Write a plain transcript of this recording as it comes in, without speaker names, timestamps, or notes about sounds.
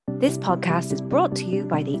This podcast is brought to you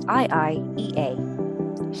by the IIEA,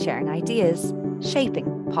 sharing ideas,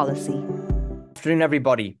 shaping policy. Good afternoon,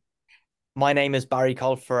 everybody. My name is Barry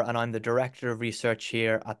Colfer, and I'm the Director of Research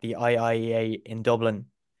here at the IIEA in Dublin.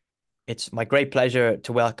 It's my great pleasure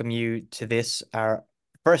to welcome you to this, our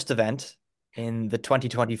first event in the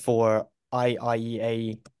 2024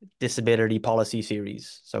 IIEA Disability Policy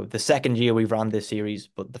Series. So the second year we've run this series,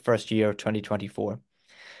 but the first year of 2024.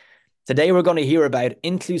 Today we're going to hear about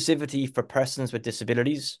inclusivity for persons with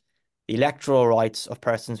disabilities, the electoral rights of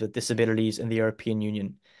persons with disabilities in the European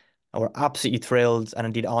Union. And we're absolutely thrilled and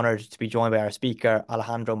indeed honoured to be joined by our speaker,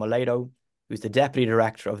 Alejandro Moledo, who's the Deputy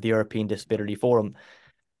Director of the European Disability Forum.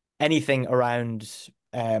 Anything around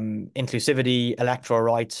inclusivity, electoral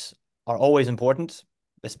rights are always important,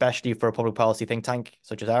 especially for a public policy think tank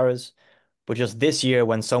such as ours. But just this year,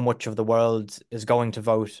 when so much of the world is going to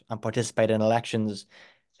vote and participate in elections,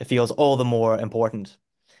 it feels all the more important.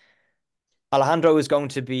 Alejandro is going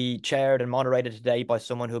to be chaired and moderated today by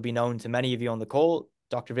someone who will be known to many of you on the call.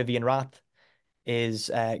 Dr. Vivian Rath is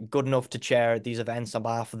good enough to chair these events on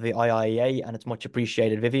behalf of the IIEA, and it's much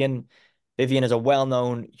appreciated. Vivian is a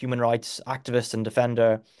well-known human rights activist and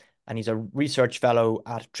defender, and he's a research fellow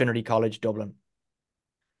at Trinity College Dublin.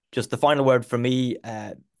 Just the final word from me,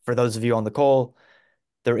 for those of you on the call,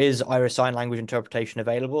 there is Irish Sign Language interpretation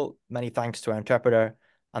available. Many thanks to our interpreter,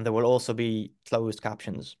 and there will also be closed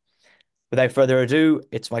captions. Without further ado,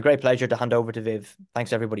 it's my great pleasure to hand over to Viv.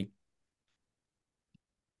 Thanks, everybody.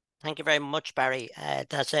 Thank you very much, Barry.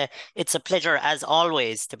 It's a pleasure, as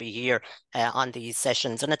always, to be here on these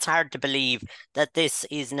sessions. And it's hard to believe that this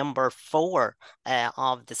is number 4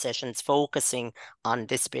 of the sessions focusing on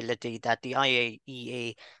disability that the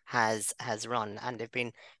IIEA has run. And they've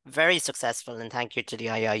been very successful. And thank you to the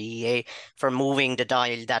IIEA for moving the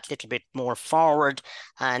dial that little bit more forward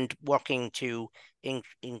and working to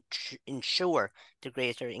ensure the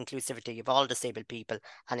greater inclusivity of all disabled people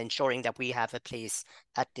and ensuring that we have a place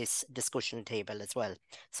at this discussion table as well.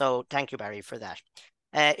 So thank you, Barry, for that.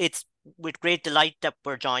 It's with great delight that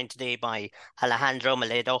we're joined today by Alejandro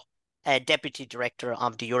Moledo, Deputy Director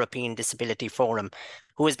of the European Disability Forum,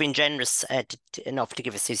 who has been generous enough to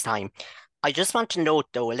give us his time. I just want to note,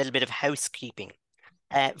 though, a little bit of housekeeping.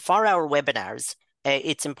 For our webinars,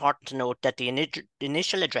 it's important to note that the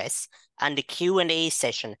initial address and the Q&A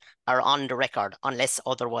session are on the record unless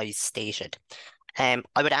otherwise stated. I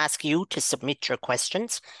would ask you to submit your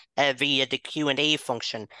questions via the Q&A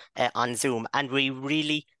function on Zoom, and we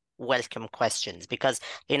really welcome questions because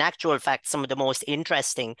in actual fact, some of the most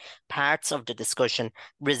interesting parts of the discussion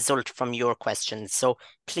result from your questions. So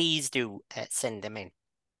please do send them in.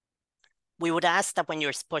 We would ask that when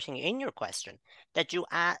you're putting in your question, that you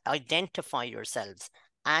identify yourselves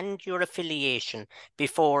and your affiliation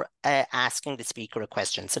before asking the speaker a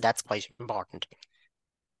question. So that's quite important.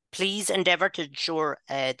 Please endeavour to ensure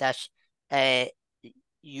that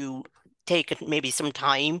you take maybe some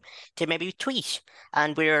time to maybe tweet,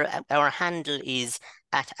 and our handle is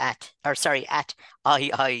at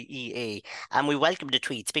IIEA, and we welcome the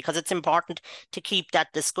tweets because it's important to keep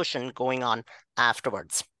that discussion going on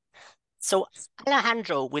afterwards. So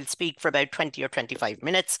Alejandro will speak for about 20 or 25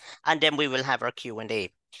 minutes, and then we will have our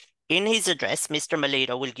Q&A. In his address, Mr.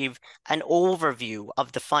 Moledo will give an overview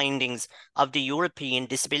of the findings of the European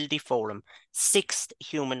Disability Forum 6th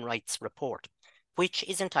Human Rights Report, which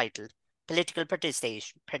is entitled Political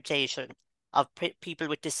Participation of People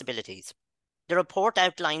with Disabilities. The report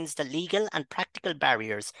outlines the legal and practical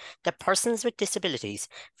barriers that persons with disabilities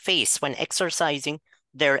face when exercising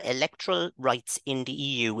their electoral rights in the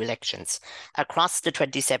EU elections across the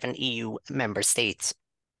 27 EU member states.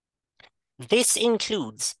 This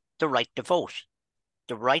includes the right to vote,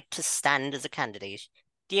 the right to stand as a candidate,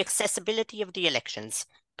 the accessibility of the elections,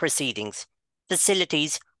 proceedings,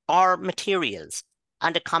 facilities or materials,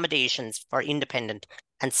 and accommodations for independent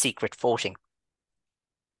and secret voting.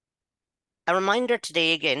 A reminder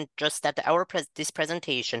today again, just that this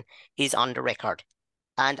presentation is on the record.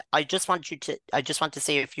 And I just want to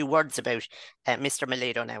say a few words about Mr.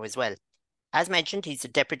 Moledo now as well. As mentioned, he's the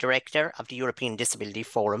Deputy Director of the European Disability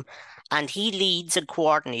Forum, and he leads and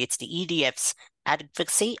coordinates the EDF's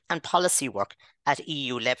advocacy and policy work at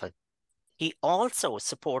EU level. He also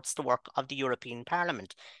supports the work of the European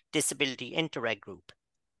Parliament Disability Intergroup.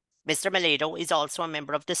 Mr. Moledo is also a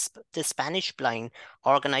member of the Spanish blind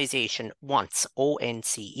organisation ONCE,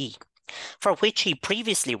 ONCE, for which he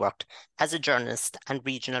previously worked as a journalist and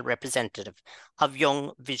regional representative of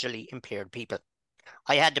young visually impaired people.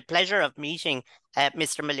 I had the pleasure of meeting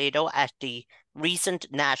Mr. Moledo at the recent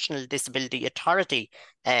National Disability Authority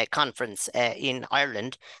conference in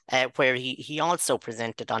Ireland, where he also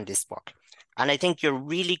presented on this work. And I think you're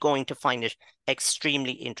really going to find it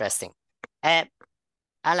extremely interesting.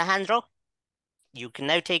 Alejandro, you can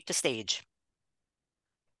now take the stage.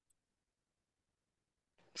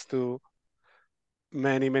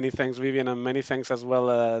 Many thanks, Vivian, and many thanks as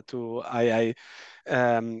well to IIEA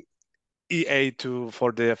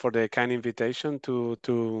for the kind invitation to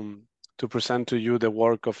present to you the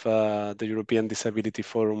work of the European Disability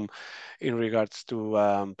Forum in regards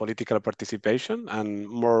to political participation, and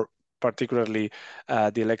more particularly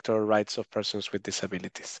the electoral rights of persons with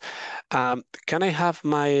disabilities. Can I have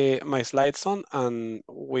my slides on? And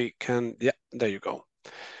we can, yeah, there you go.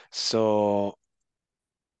 So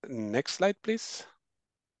next slide, please.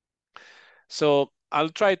 So I'll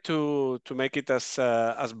try to make it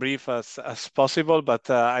as brief as possible, but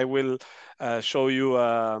I will show you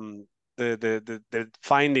the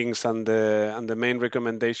findings and the main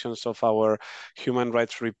recommendations of our human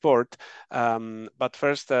rights report. But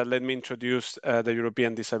first, let me introduce the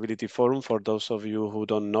European Disability Forum. For those of you who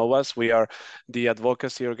don't know us, we are the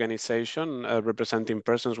advocacy organization representing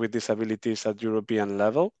persons with disabilities at European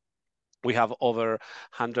level. We have over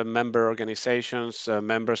 100 member organizations,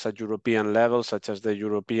 members at European level, such as the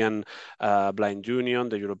European Blind Union,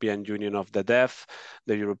 the European Union of the Deaf,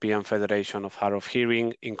 the European Federation of Hard of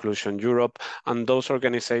Hearing, Inclusion Europe, and those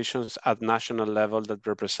organizations at national level that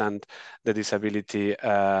represent the disability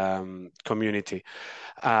community.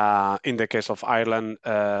 In the case of Ireland,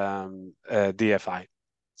 DFI.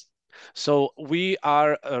 So we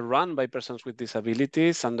are run by persons with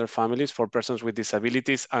disabilities and their families for persons with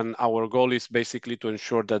disabilities, and our goal is basically to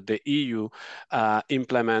ensure that the EU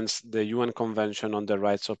implements the UN Convention on the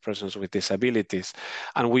Rights of Persons with Disabilities.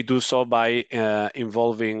 And we do so by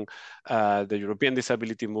involving the European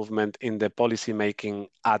disability movement in the policy making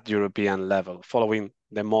at European level, following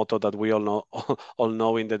the motto that we all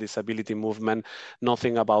know in the disability movement: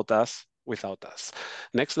 nothing about us without us.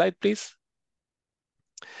 Next slide, please.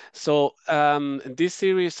 So this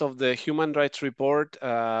series of the Human Rights Report,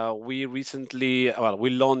 we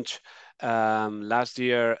launched last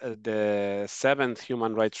year the 7th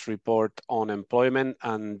Human Rights Report on employment,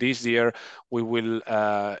 and this year we will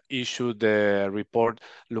issue the report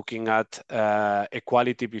looking at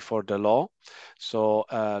equality before the law. So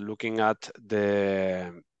looking at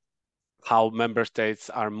how member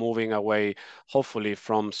states are moving away, hopefully,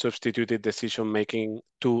 from substituted decision-making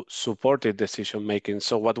to supported decision-making.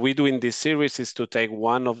 So what we do in this series is to take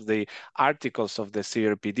one of the articles of the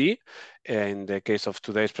CRPD. In the case of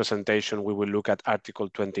today's presentation, we will look at Article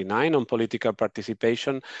 29 on political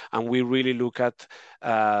participation, and we really look at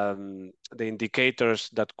the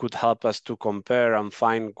indicators that could help us to compare and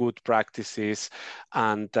find good practices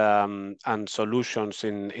and solutions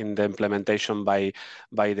in the implementation by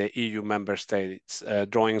the EU member states,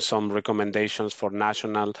 drawing some recommendations for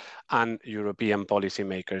national and European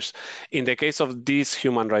policymakers. In the case of this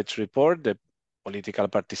human rights report, the political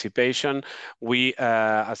participation, we,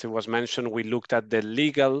 as it was mentioned, we looked at the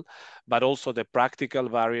legal, but also the practical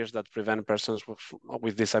barriers that prevent persons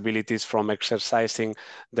with disabilities from exercising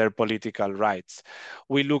their political rights.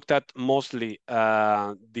 We looked at mostly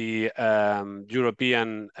the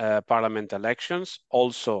European Parliament elections,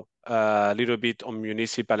 also a little bit on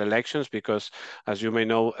municipal elections, because as you may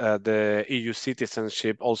know, the EU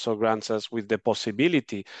citizenship also grants us with the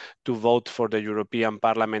possibility to vote for the European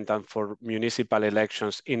Parliament and for municipal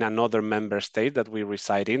elections in another member state that we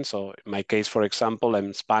reside in. So in my case, for example,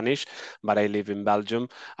 I'm Spanish, but I live in Belgium,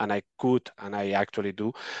 and I could, and I actually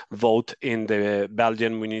do, vote in the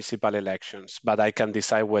Belgian municipal elections, but I can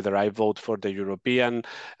decide whether I vote for the European,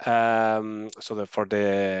 for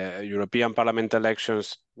the European Parliament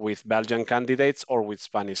elections with Belgian candidates or with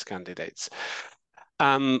Spanish candidates.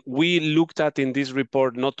 We looked at in this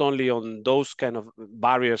report not only on those kind of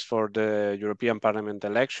barriers for the European Parliament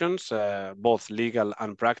elections, both legal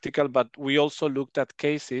and practical, but we also looked at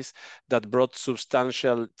cases that brought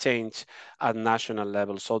substantial change at national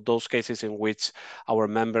level. So those cases in which our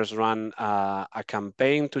members ran a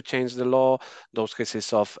campaign to change the law, those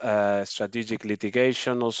cases of strategic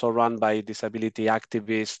litigation also run by disability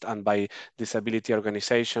activists and by disability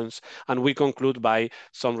organizations. And we conclude by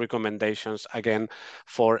some recommendations, again,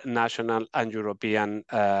 for national and European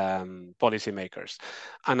policymakers.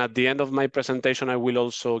 And at the end of my presentation, I will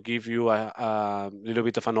also give you a little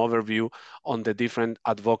bit of an overview on the different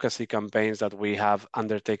advocacy campaigns that we have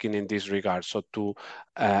undertaken in this regard. So to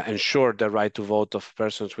ensure the right to vote of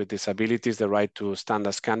persons with disabilities, the right to stand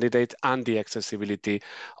as candidates, and the accessibility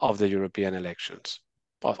of the European elections,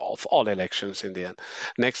 of all elections in the end.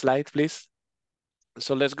 Next slide, please.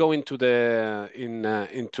 So let's go into the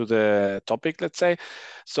topic, let's say.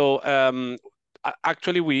 So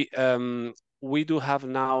actually, we do have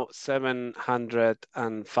now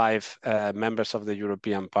 705 members of the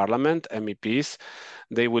European Parliament, MEPs.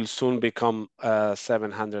 They will soon become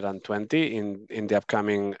 720 in the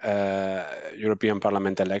upcoming European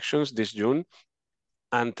Parliament elections this June.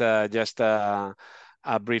 And just a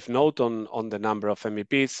brief note on the number of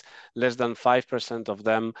MEPs, less than 5% of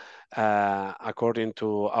them, according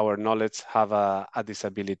to our knowledge, have a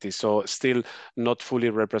disability. So still not fully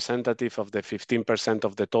representative of the 15%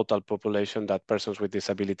 of the total population that persons with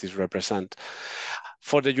disabilities represent.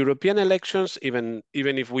 For the European elections, even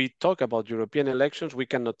if we talk about European elections, we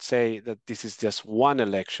cannot say that this is just one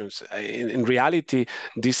election. In reality,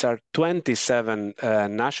 these are 27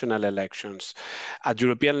 national elections. At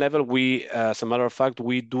European level, we, as a matter of fact,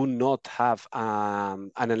 we do not have an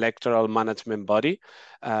electoral management body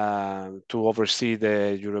to oversee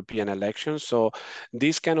the European elections. So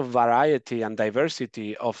this kind of variety and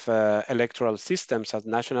diversity of electoral systems at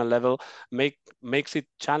national level makes it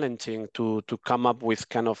challenging to come up with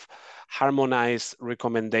kind of harmonized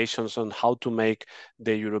recommendations on how to make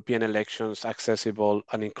the European elections accessible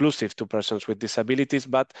and inclusive to persons with disabilities.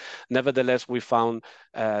 But nevertheless, we found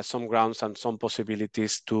some grounds and some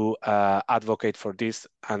possibilities to advocate for this,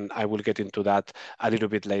 and I will get into that a little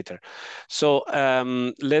bit later. So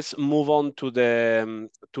let's move on to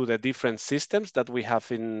the different systems that we have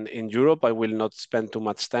in Europe. I will not spend too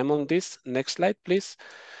much time on this. Next slide, please.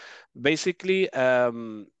 Basically,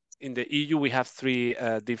 in the EU, we have three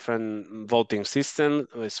different voting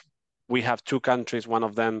systems. We have two countries, one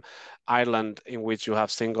of them, Ireland, in which you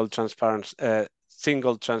have single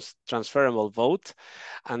transferable vote.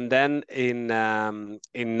 And then in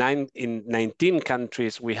 19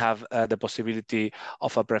 countries, we have the possibility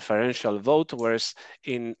of a preferential vote, whereas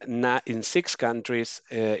in 6 countries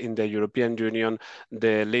in the European Union,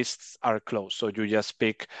 the lists are closed. So you just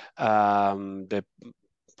pick the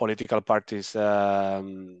political parties'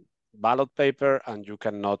 ballot paper, and you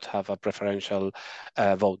cannot have a preferential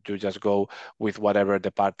vote. You just go with whatever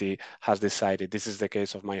the party has decided. This is the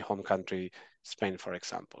case of my home country, Spain, for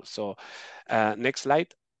example. So next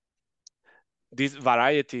slide. This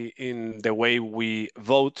variety in the way we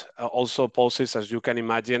vote also poses, as you can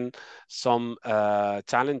imagine, some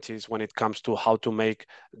challenges when it comes to how to make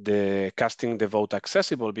the casting the vote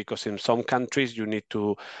accessible, because in some countries you need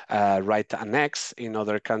to write an X. In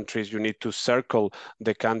other countries, you need to circle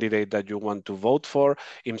the candidate that you want to vote for.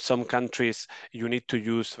 In some countries, you need to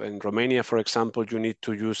use, in Romania, for example, you need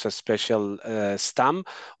to use a special stamp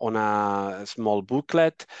on a small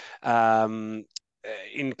booklet.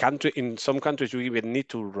 In some countries, you even need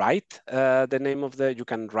to write the name of the. You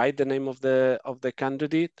can write the name of the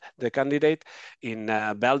candidate. In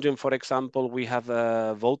Belgium, for example, we have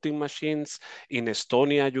voting machines. In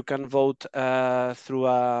Estonia, you can vote through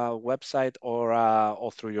a website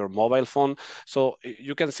or through your mobile phone. So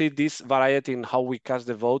you can see this variety in how we cast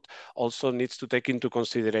the vote also needs to take into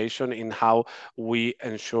consideration in how we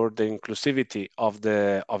ensure the inclusivity of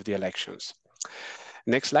the elections.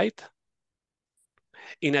 Next slide.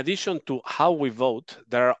 In addition to how we vote,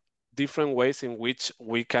 there are different ways in which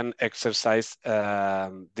we can exercise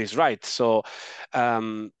this right. So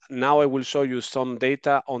now I will show you some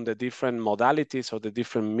data on the different modalities or the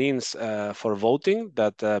different means for voting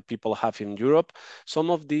that people have in Europe. Some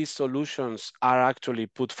of these solutions are actually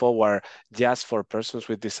put forward just for persons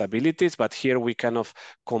with disabilities, but here we kind of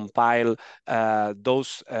compile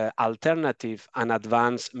those alternative and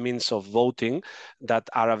advanced means of voting that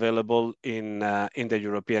are available in the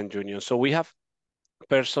European Union. So we have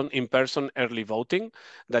in-person early voting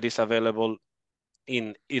that is available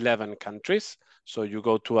in 11 countries. So you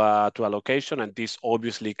go to a location, and this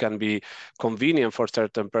obviously can be convenient for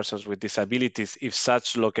certain persons with disabilities if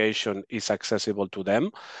such location is accessible to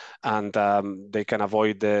them, and they can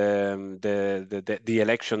avoid the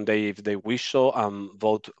election day if they wish so, and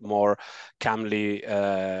vote more calmly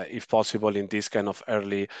if possible in this kind of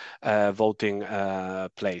early voting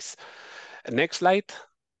place. Next slide.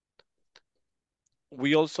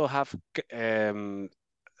 We also have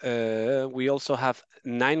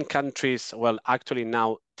 9 countries, well, actually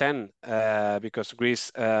now 10 because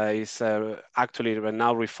Greece is actually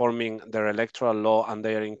now reforming their electoral law, and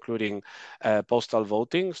they are including postal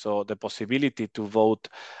voting, so the possibility to vote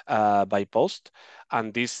by post.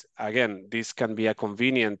 And this, again, this can be a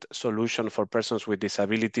convenient solution for persons with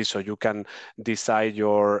disabilities, so you can decide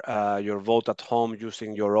your vote at home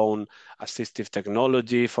using your own assistive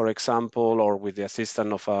technology, for example, or with the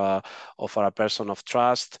assistance of a person of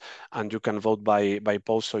trust, and you can vote by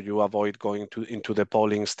post, so you avoid going into the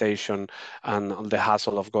polling station and the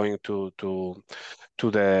hassle of going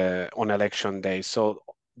on election day. So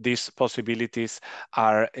these possibilities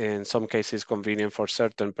are in some cases convenient for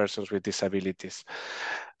certain persons with disabilities,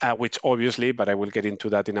 which obviously, but I will get into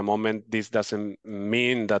that in a moment, this doesn't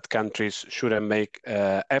mean that countries shouldn't make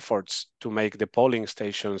efforts to make the polling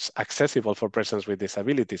stations accessible for persons with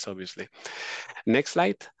disabilities, obviously. Next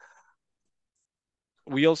slide.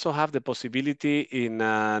 We also have the possibility in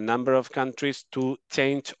a number of countries to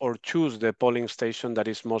change or choose the polling station that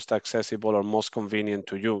is most accessible or most convenient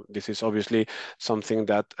to you. This is obviously something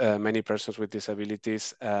that many persons with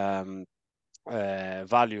disabilities value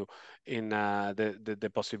in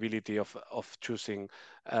the possibility of choosing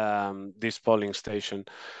this polling station.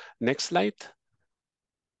 Next slide.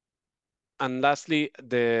 And lastly,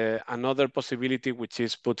 another possibility which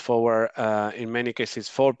is put forward in many cases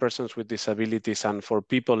for persons with disabilities and for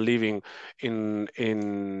people living in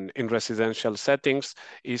residential settings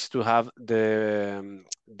is to have the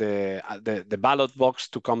ballot box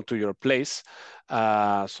to come to your place.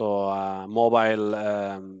 So mobile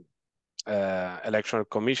electoral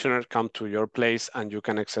commissioner come to your place and you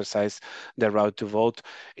can exercise the right to vote.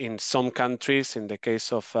 In some countries, in the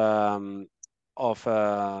case of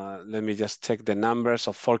let me just check the numbers,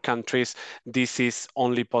 of 4 countries, this is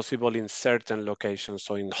only possible in certain locations,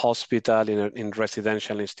 so in hospital, in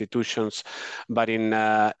residential institutions, but in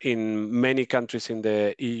many countries in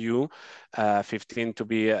the EU, 15 to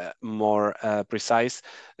be more precise,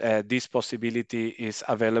 this possibility is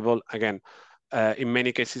available, again, in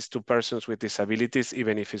many cases to persons with disabilities,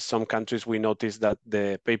 even if in some countries we notice that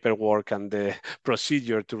the paperwork and the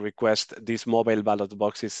procedure to request this mobile ballot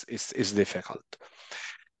box is difficult.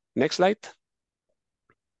 Next slide.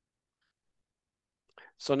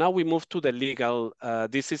 So now we move to the legal,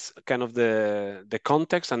 this is kind of the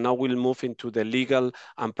context, and now we'll move into the legal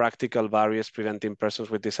and practical barriers preventing persons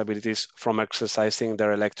with disabilities from exercising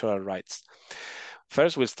their electoral rights.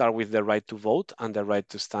 First, we'll start with the right to vote and the right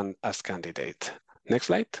to stand as candidate. Next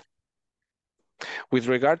slide. With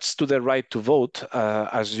regards to the right to vote,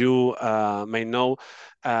 as you may know,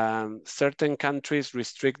 certain countries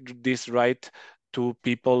restrict this right to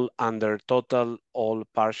people under total or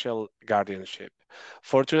partial guardianship.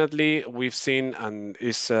 Fortunately, we've seen, and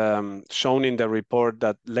is shown in the report,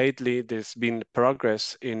 that lately there's been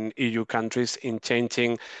progress in EU countries in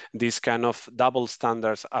changing these kind of double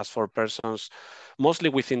standards as for persons mostly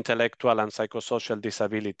with intellectual and psychosocial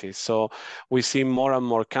disabilities. So we see more and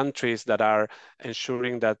more countries that are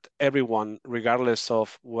ensuring that everyone, regardless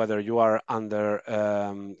of whether you are under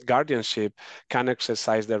guardianship, can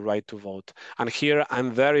exercise their right to vote. And here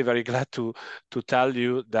I'm very, very glad to tell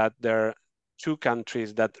you that there are 2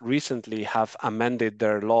 countries that recently have amended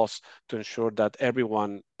their laws to ensure that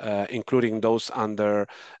everyone, including those under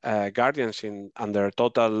guardianship, under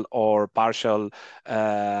total or partial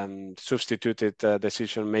substituted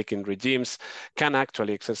decision-making regimes, can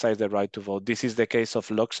actually exercise the right to vote. This is the case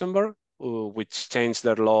of Luxembourg, which changed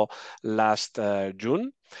their law last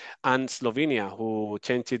June, and Slovenia, who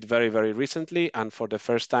changed it very, very recently. And for the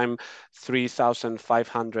first time,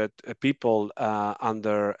 3,500 people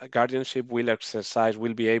under guardianship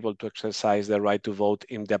will be able to exercise the right to vote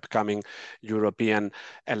in the upcoming European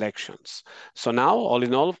elections. So now, all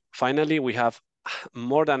in all, finally, we have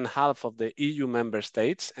more than half of the EU member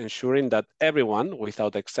states ensuring that everyone,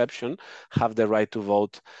 without exception, have the right to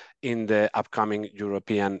vote in the upcoming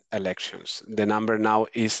European elections. The number now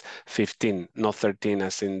is 15, not 13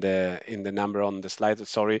 as in the number on the slide.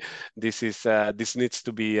 Sorry, this needs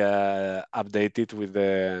to be updated with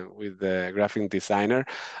the graphic designer.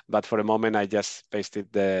 But for the moment, I just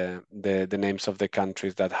pasted the names of the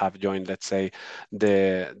countries that have joined, let's say,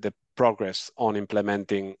 the progress on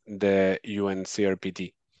implementing the UN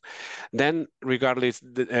CRPD. Then,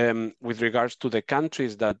 with regards to the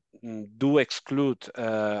countries that do exclude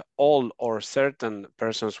all or certain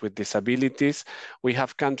persons with disabilities, we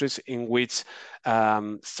have countries in which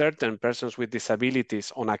certain persons with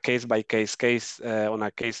disabilities on a case-by-case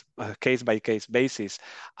basis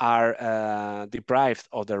are deprived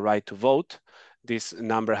of the right to vote. This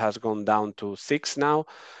number has gone down to 6 now.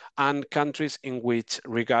 And countries in which,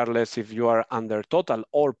 regardless if you are under total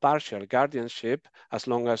or partial guardianship, as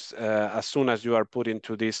soon as you are put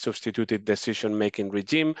into this substituted decision-making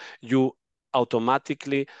regime, you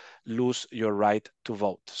automatically lose your right to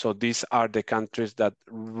vote. So these are the countries that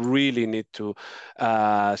really need to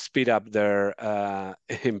speed up their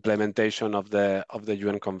implementation of the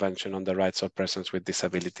UN Convention on the Rights of Persons with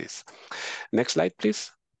Disabilities. Next slide,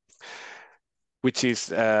 please. Which is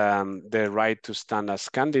the right to stand as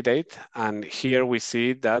candidate. And here we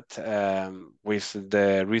see that with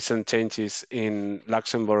the recent changes in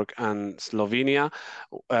Luxembourg and Slovenia,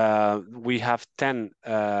 we have 10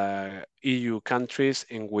 EU countries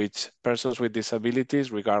in which persons with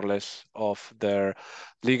disabilities, regardless of their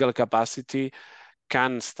legal capacity,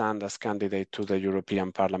 can stand as candidate to the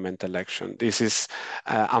European Parliament election. This is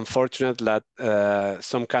unfortunate that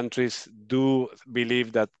some countries do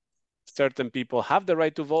believe that certain people have the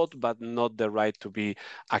right to vote, but not the right to be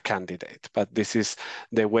a candidate. But this is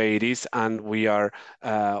the way it is, and we are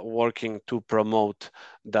working to promote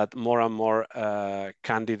that more and more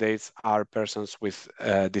candidates are persons with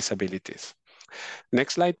disabilities.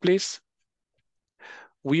 Next slide, please.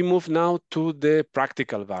 We move now to the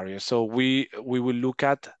practical barriers. So we will look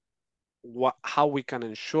at how we can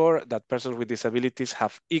ensure that persons with disabilities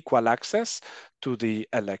have equal access to the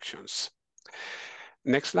elections.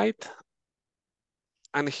 Next slide.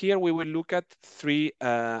 And here we will look at 3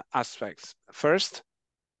 aspects. First,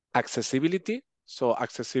 accessibility. So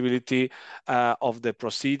accessibility of the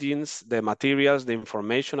proceedings, the materials, the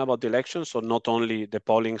information about the election. So not only the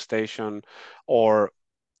polling station or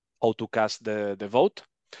how to cast the vote.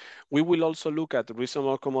 We will also look at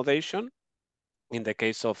reasonable accommodation in the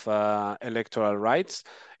case of electoral rights.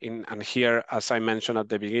 And here, as I mentioned at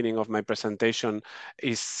the beginning of my presentation,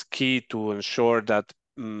 is key to ensure that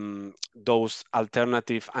those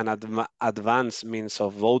alternative and advanced means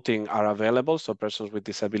of voting are available, so persons with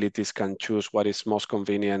disabilities can choose what is most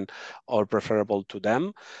convenient or preferable to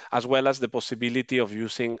them, as well as the possibility of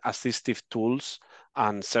using assistive tools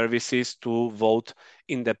and services to vote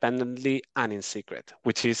independently and in secret,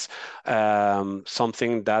 which is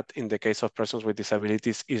something that in the case of persons with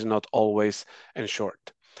disabilities is not always ensured.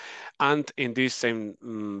 And in this same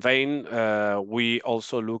vein, we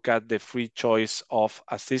also look at the free choice of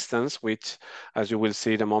assistance, which, as you will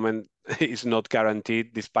see in a moment, is not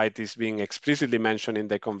guaranteed, despite this being explicitly mentioned in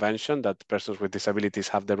the convention that persons with disabilities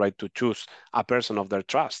have the right to choose a person of their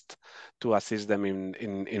trust to assist them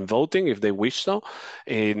in voting if they wish so.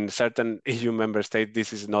 In certain EU member states,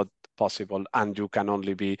 this is not possible, and you can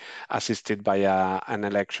only be assisted by an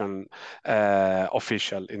election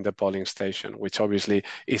official in the polling station, which obviously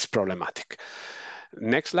is problematic.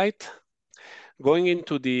 Next slide. Going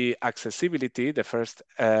into the accessibility, the first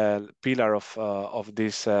pillar of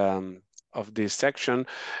this section,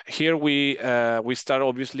 here we start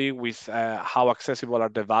obviously with how accessible are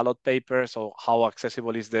the ballot papers, or how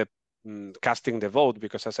accessible is the casting the vote,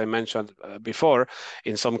 because as I mentioned before,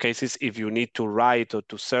 in some cases, if you need to write or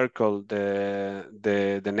to circle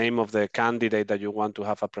the name of the candidate that you want to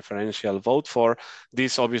have a preferential vote for,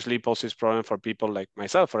 this obviously poses problem for people like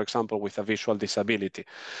myself, for example, with a visual disability.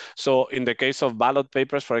 So in the case of ballot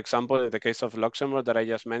papers, for example, in the case of Luxembourg that I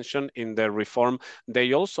just mentioned, in the reform,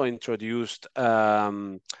 they also introduced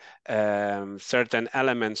certain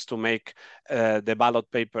elements to make the ballot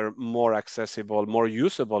paper more accessible, more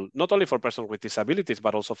usable, not only for persons with disabilities,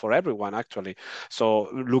 but also for everyone, actually. So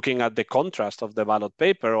looking at the contrast of the ballot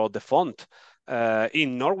paper or the font,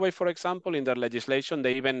 in Norway, for example, in their legislation,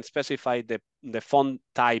 they even specify the font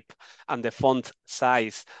type and the font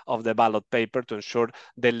size of the ballot paper to ensure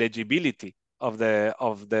the legibility of the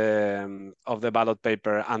ballot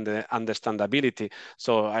paper and the understandability.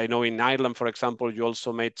 So I know in Ireland, for example, you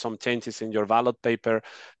also made some changes in your ballot paper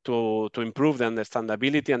to improve the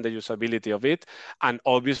understandability and the usability of it. And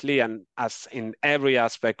obviously, and as in every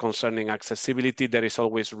aspect concerning accessibility, there is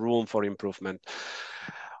always room for improvement.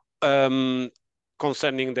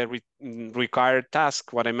 Concerning the required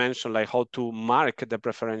task, what I mentioned, like how to mark the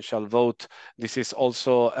preferential vote, this is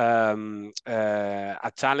also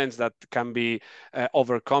a challenge that can be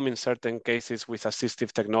overcome in certain cases with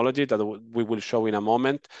assistive technology that we will show in a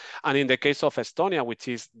moment. And in the case of Estonia, which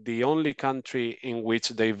is the only country in which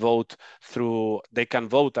they can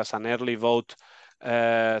vote as an early vote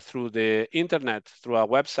through the internet, through a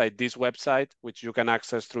website, this website, which you can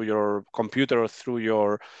access through your computer or through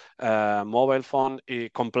your mobile phone,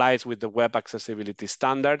 it complies with the web accessibility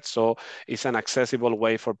standards. So it's an accessible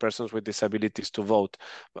way for persons with disabilities to vote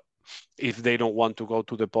if they don't want to go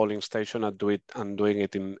to the polling station and doing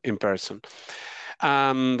it in person.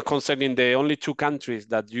 Concerning the only two countries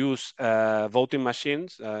that use voting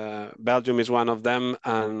machines, Belgium is one of them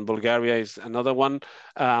and Bulgaria is another one.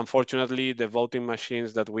 Unfortunately, the voting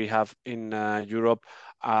machines that we have in Europe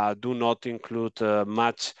do not include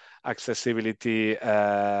much accessibility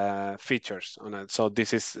features on it. So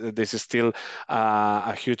this is still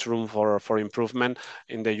a huge room for improvement.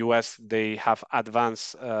 In the US, they have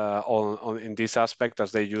advanced in this aspect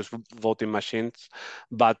as they use voting machines,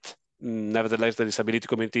 but nevertheless, the disability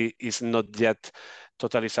community is not yet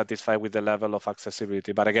totally satisfied with the level of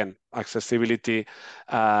accessibility. But again, accessibility,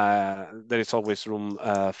 there is always room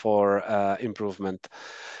for improvement.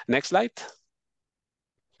 Next slide.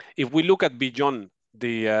 If we look at beyond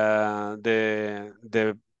the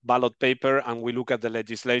ballot paper and we look at the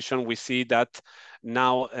legislation, we see that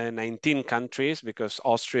now 19 countries, because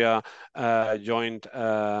Austria joined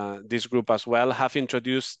this group as well, have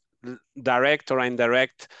introduced direct or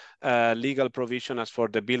indirect legal provision as for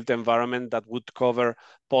the built environment that would cover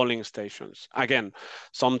polling stations. Again,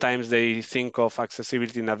 sometimes they think of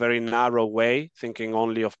accessibility in a very narrow way, thinking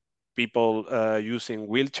only of people using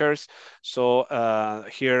wheelchairs. So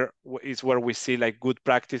here is where we see like good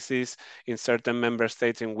practices in certain member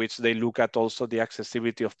states in which they look at also the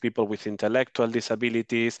accessibility of people with intellectual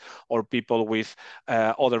disabilities or people with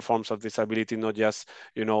other forms of disability, not just,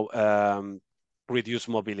 reduced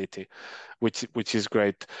mobility, which is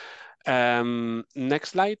great. Next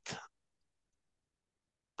slide.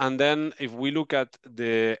 And then if we look at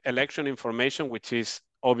the election information, which is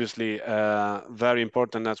obviously very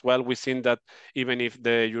important as well, we've seen that even if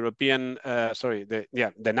the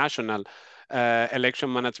the national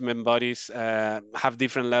election management bodies have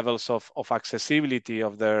different levels of accessibility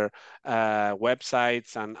of their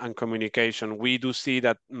websites and communication, we do see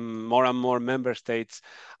that more and more member states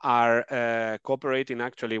are cooperating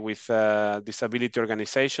actually with disability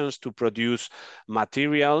organizations to produce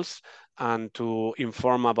materials and to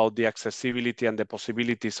inform about the accessibility and the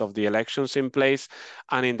possibilities of the elections in place.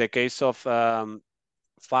 And in the case of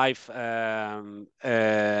 5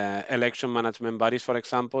 election management bodies, for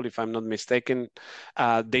example, if I'm not mistaken,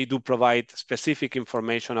 they do provide specific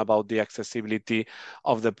information about the accessibility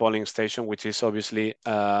of the polling station, which is obviously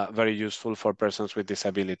very useful for persons with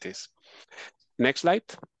disabilities. Next slide.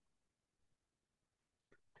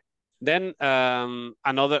 Then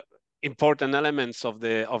another important elements of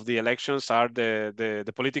the elections are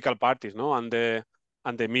the political parties, and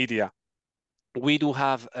the media. We do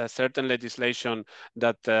have a certain legislation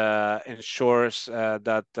that ensures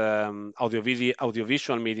that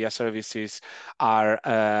audiovisual media services are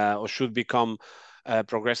or should become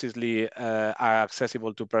progressively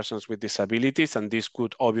accessible to persons with disabilities, and this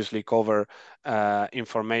could obviously cover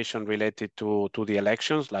information related to the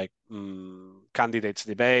elections, like candidates'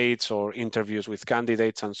 debates or interviews with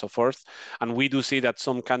candidates and so forth. And we do see that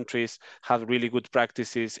some countries have really good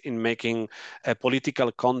practices in making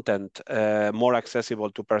political content more accessible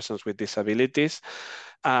to persons with disabilities.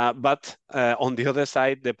 But on the other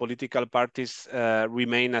side, the political parties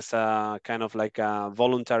remain as a kind of like a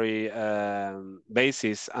voluntary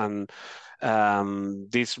basis, and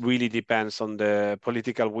this really depends on the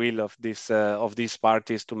political will of these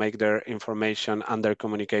parties to make their information and their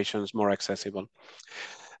communications more accessible.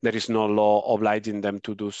 There is no law obliging them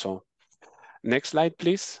to do so. Next slide,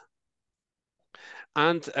 please.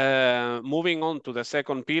 And moving on to the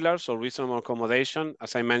second pillar, so reasonable accommodation,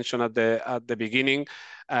 as I mentioned at the beginning,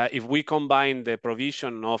 if we combine the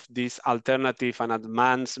provision of this alternative and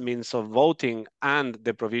advanced means of voting and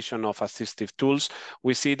the provision of assistive tools,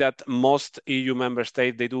 we see that most EU member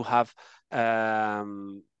states, they do have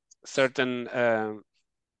certain,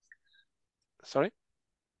 sorry?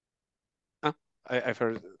 I've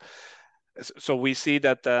heard. So we see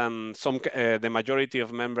that the majority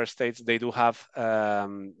of member states, they do have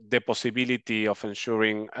the possibility of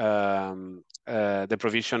ensuring the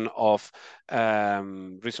provision of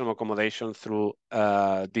reasonable accommodation through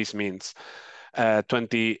these means,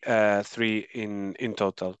 23 in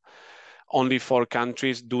total. Only 4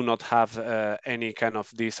 countries do not have any kind of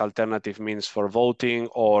these alternative means for voting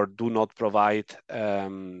or do not provide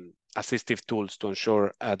assistive tools to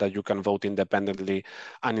ensure that you can vote independently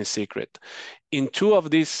and in secret. In 2 of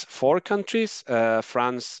these 4 countries,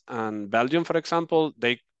 France and Belgium, for example,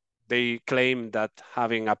 they claim that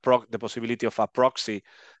having the possibility of a proxy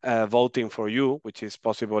voting for you, which is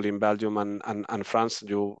possible in Belgium and France,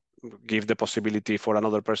 you give the possibility for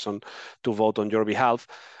another person to vote on your behalf.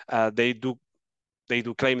 They they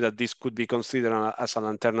do claim that this could be considered as an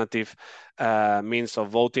alternative means of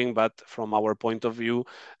voting, but from our point of view,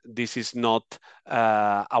 this is not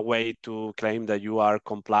a way to claim that you are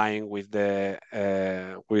complying with the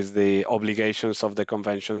obligations of the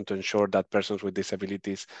convention to ensure that persons with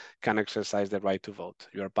disabilities can exercise the right to vote.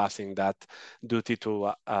 You are passing that duty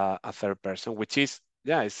to a third person, which is,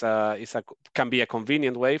 yeah, can be a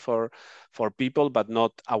convenient way for people, but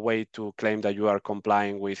not a way to claim that you are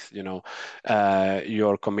complying with, you know,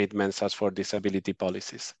 your commitments as for disability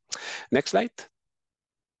policies. Next slide.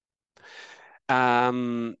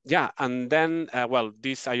 Yeah, and then, well,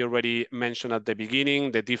 this I already mentioned at the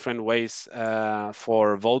beginning, the different ways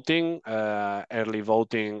for voting, early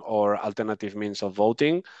voting or alternative means of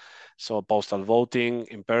voting. So postal voting,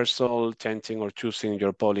 in person, changing or choosing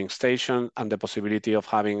your polling station, and the possibility of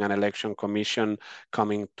having an election commission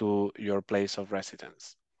coming to your place of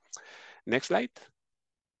residence. Next slide.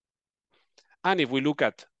 And if we look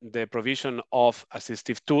at the provision of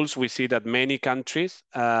assistive tools, we see that many countries,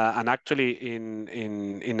 and actually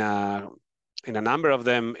in a number of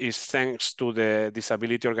them, is thanks to the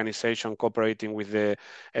disability organization cooperating with the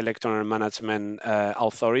Electoral Management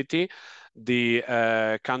Authority.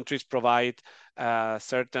 The countries provide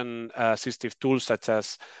certain assistive tools such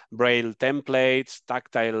as braille templates,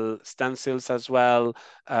 tactile stencils as well,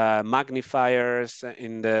 magnifiers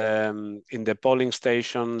in the polling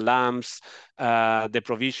station, lamps, the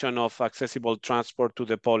provision of accessible transport to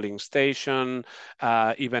the polling station,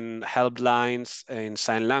 even helplines in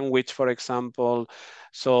sign language, for example.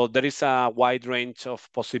 So there is a wide range of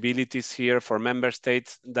possibilities here for member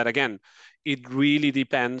states that, again, it really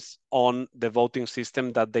depends on the voting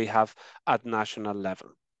system that they have at national level.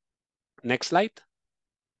 Next slide.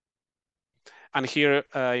 And here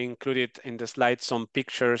included in the slide some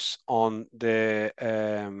pictures on the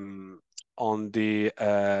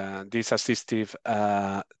these assistive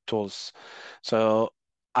tools. So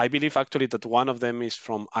I believe actually that one of them is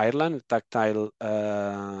from Ireland, tactile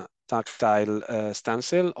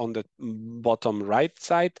stencil on the bottom right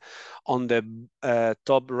side. On the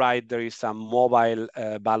top right, there is a mobile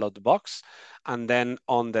ballot box. And then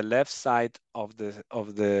on the left side of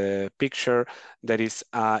the picture, there is,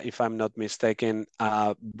 if I'm not mistaken,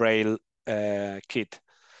 a braille kit.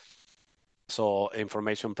 So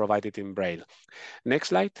information provided in braille. Next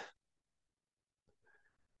slide.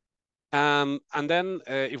 And then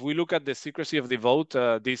if we look at the secrecy of the vote,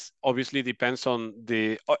 this obviously depends on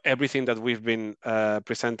everything that we've been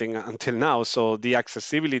presenting until now. So the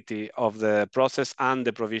accessibility of the process and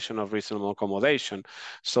the provision of reasonable accommodation.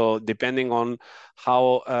 So depending on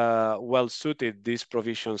how well suited these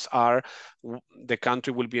provisions are, the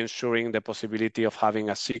country will be ensuring the possibility of having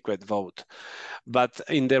a secret vote. But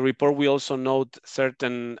in the report, we also note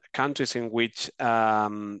certain countries in which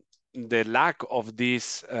the lack of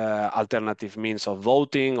these alternative means of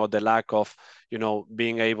voting, or the lack of, you know,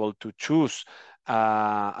 being able to choose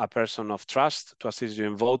a person of trust to assist you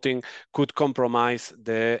in voting, could compromise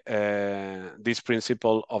this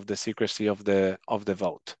principle of the secrecy of the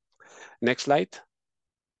vote. Next slide.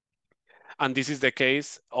 And this is the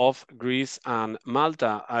case of Greece and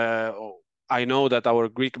Malta. I know that our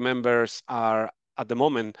Greek members are at the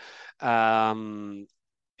moment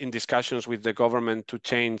in discussions with the government to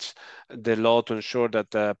change the law to ensure that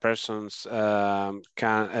persons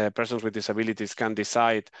with disabilities can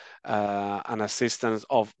decide an assistance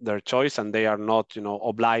of their choice, and they are not, you know,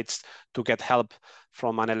 obliged to get help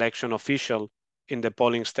from an election official in the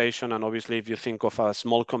polling station. And obviously, if you think of a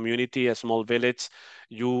small community, a small village,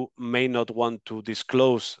 you may not want to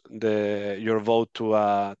disclose your vote to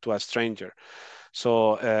a stranger.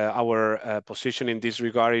 So our position in this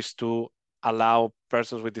regard is to allow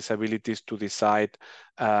persons with disabilities to decide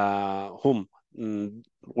whom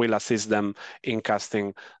will assist them in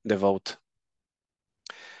casting the vote.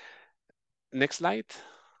 Next slide.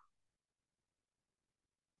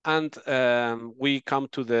 And we come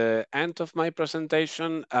to the end of my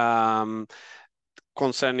presentation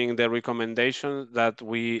concerning the recommendations that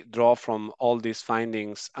we draw from all these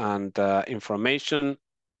findings and information.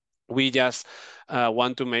 We just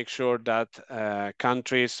want to make sure that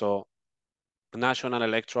countries or national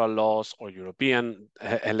electoral laws or European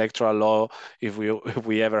electoral law, if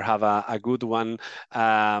we ever have a good one,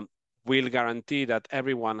 will guarantee that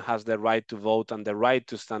everyone has the right to vote and the right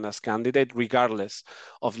to stand as candidate, regardless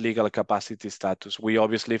of legal capacity status. We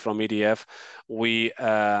obviously, from EDF, we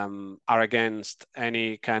are against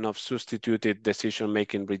any kind of substituted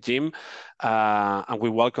decision-making regime, and we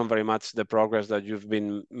welcome very much the progress that you've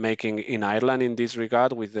been making in Ireland in this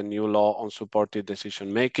regard with the new law on supported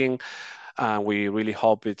decision-making. We really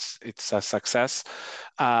hope it's a success.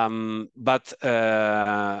 But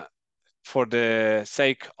for the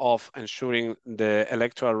sake of ensuring the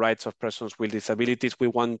electoral rights of persons with disabilities, we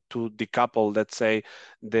want to decouple, let's say,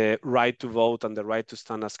 the right to vote and the right to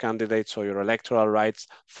stand as candidates, or your electoral rights,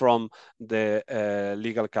 from the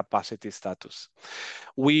legal capacity status.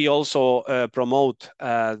 We also promote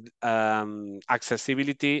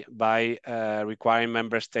accessibility by requiring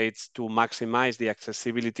member states to maximize the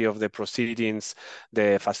accessibility of the proceedings,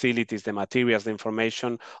 the facilities, the materials, the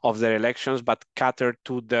information of their elections, but cater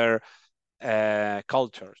to their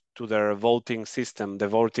culture, to their voting system, the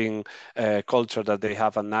voting culture that they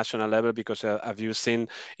have at national level, because have you seen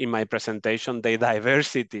in my presentation, the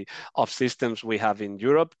diversity of systems we have in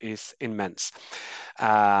Europe is immense.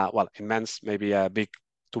 Well, immense, maybe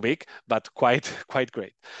too big, but quite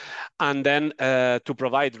great. And then to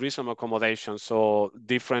provide reasonable accommodations, so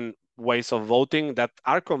different ways of voting that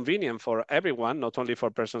are convenient for everyone, not only for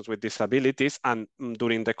persons with disabilities. And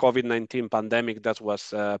during the COVID-19 pandemic, that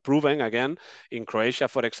was proven again in Croatia,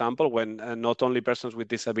 for example, when not only persons with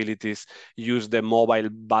disabilities use the mobile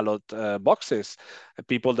ballot boxes,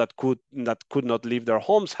 people that could not leave their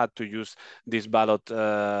homes had to use these ballot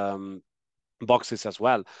boxes as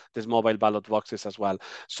well, these mobile ballot boxes as well.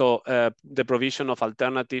 So the provision of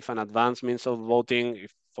alternative and advanced means of voting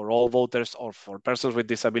for all voters or for persons with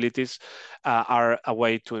disabilities are a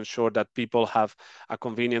way to ensure that people have a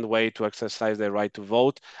convenient way to exercise their right to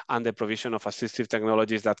vote, and the provision of assistive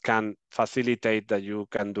technologies that can facilitate that you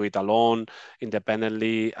can do it alone,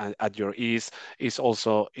 independently, at your ease, is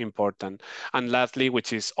also important. And lastly,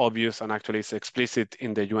 which is obvious and actually is explicit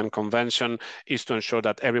in the UN Convention, is to ensure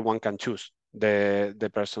that everyone can choose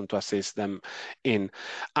the person to assist them in.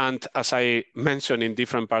 And as I mentioned in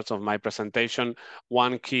different parts of my presentation,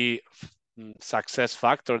 one key success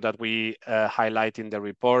factor that we highlight in the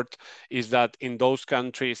report is that in those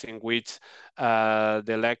countries in which the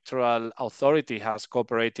electoral authority has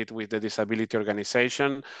cooperated with the disability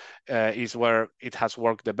organization is where it has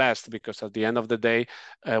worked the best, because at the end of the day,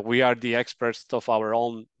 we are the experts of our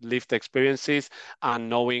own lived experiences, and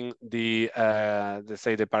knowing the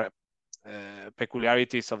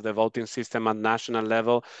peculiarities of the voting system at national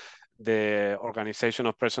level, the organization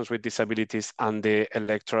of persons with disabilities and the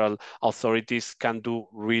electoral authorities can do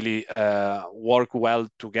really work well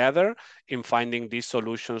together in finding these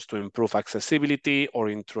solutions to improve accessibility or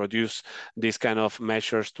introduce these kind of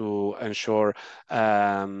measures to ensure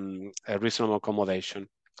a reasonable accommodation.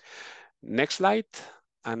 Next slide.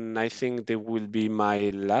 And I think they will be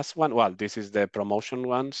my last one. Well, this is the promotion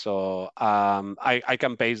one, so I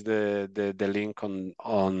can paste the link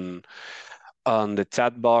on the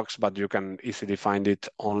chat box, but you can easily find it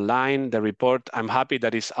online. The report, I'm happy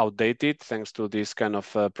that it's outdated thanks to this kind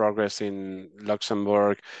of progress in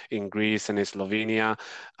Luxembourg, in Greece, and in Slovenia,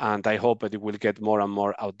 and I hope that it will get more and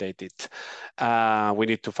more outdated. We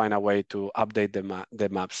need to find a way to update the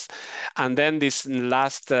maps. And then this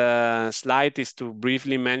last slide is to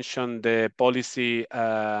briefly mention the policy,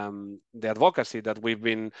 the advocacy that we've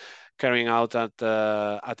been carrying out at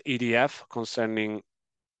EDF concerning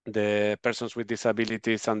the persons with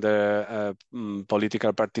disabilities and the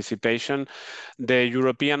political participation. The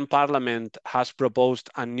European Parliament has proposed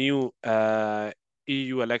a new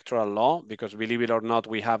EU electoral law, because believe it or not,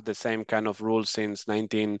 we have the same kind of rules since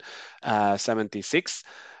 1976.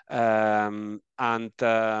 And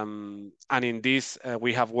in this,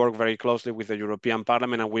 we have worked very closely with the European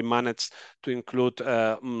Parliament, and we managed to include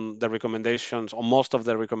the recommendations, or most of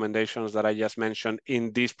the recommendations that I just mentioned,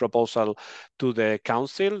 in this proposal to the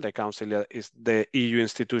Council. The Council is the EU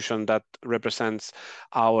institution that represents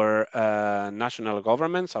our national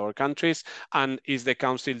governments, our countries, and is the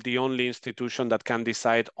Council the only institution that can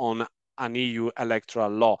decide on an EU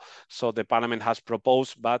electoral law. So the Parliament has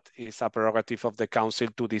proposed, but it's a prerogative of the Council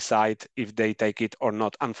to decide if they take it or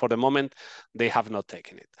not. And for the moment, they have not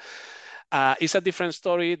taken it. It's a different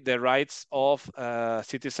story. The rights of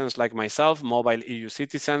citizens like myself, mobile EU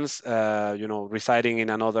citizens, residing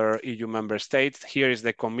in another EU member state. Here is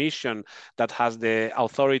the Commission that has the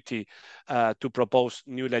authority to propose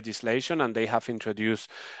new legislation, and they have introduced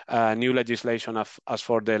new legislation as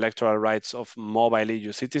for the electoral rights of mobile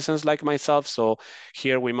EU citizens like myself. So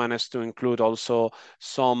here we managed to include also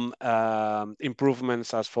some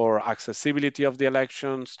improvements as for accessibility of the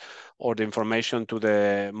elections, or the information to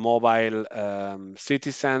the mobile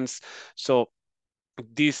citizens. So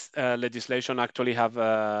this legislation actually have,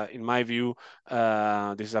 in my view,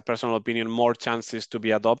 this is a personal opinion, more chances to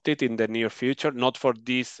be adopted in the near future, not for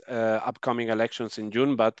these upcoming elections in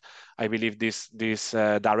June, but I believe these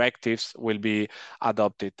directives will be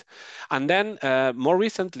adopted. And then more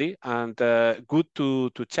recently, and good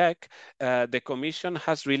to check, the Commission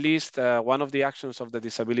has released one of the actions of the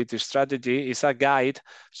disability strategy is a guide,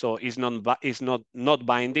 so it's not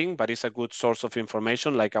binding, but it's a good source of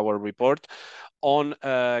information, like our report, on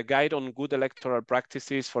a guide on good electoral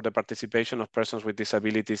practices for the participation of persons with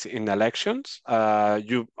disabilities in elections.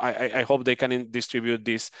 I hope they can distribute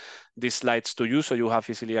these slides to you so you have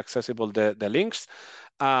easily accessible the links.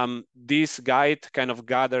 This guide kind of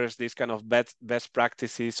gathers these kind of best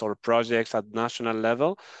practices or projects at national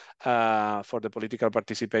level for the political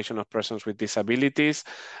participation of persons with disabilities.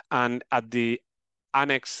 And at the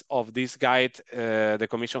annex of this guide, the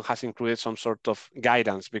Commission has included some sort of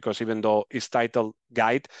guidance, because even though it's titled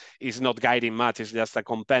guide, it's not guiding much, it's just a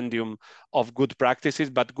compendium of good practices,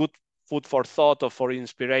 but good food for thought or for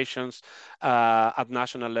inspirations at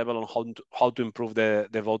national level on how to improve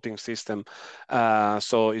the voting system.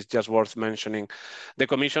 So it's just worth mentioning. The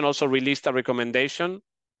Commission also released a recommendation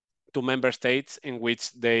to member states in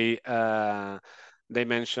which they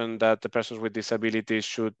mentioned that the persons with disabilities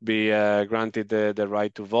should be granted the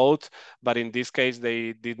right to vote. But in this case,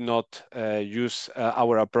 they did not use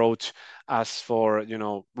our approach as for,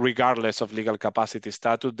 regardless of legal capacity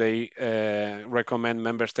status. They recommend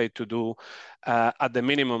member state to do at the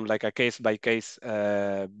minimum like a case-by-case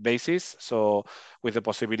basis. So with the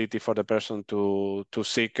possibility for the person to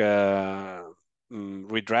seek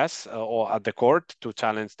redress or at the court to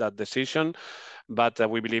challenge that decision. But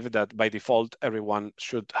we believe that by default, everyone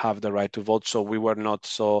should have the right to vote. So we were not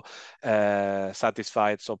so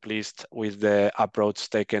satisfied, so pleased with the approach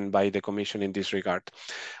taken by the Commission in this regard.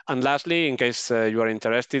 And lastly, in case you are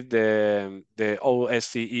interested, the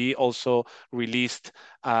OSCE also released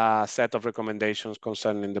a set of recommendations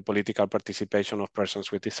concerning the political participation of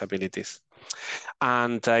persons with disabilities.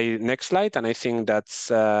 And next slide, and I think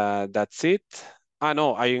that's it.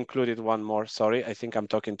 No, I included one more, sorry. I think I'm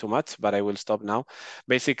talking too much, but I will stop now.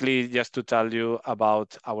 Basically, just to tell you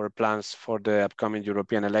about our plans for the upcoming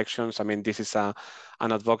European elections. I mean, this is an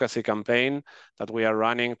advocacy campaign that we are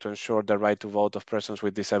running to ensure the right to vote of persons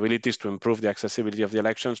with disabilities, to improve the accessibility of the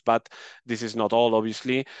elections. But this is not all,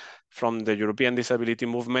 obviously. From the European Disability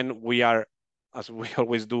Movement, we are, as we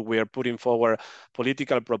always do, we are putting forward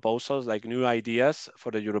political proposals, like new ideas for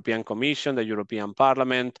the European Commission, the European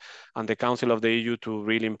Parliament, and the Council of the EU to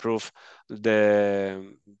really improve the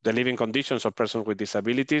living conditions of persons with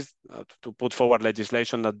disabilities, to put forward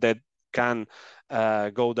legislation that can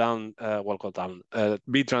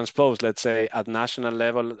be transposed, let's say, at national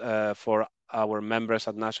level for our members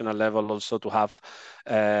at national level, also to have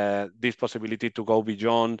this possibility to go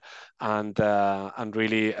beyond and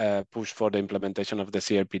really push for the implementation of the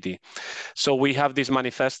CRPD. So we have this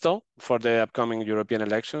manifesto for the upcoming European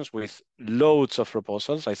elections with loads of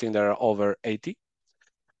proposals. I think there are over 80.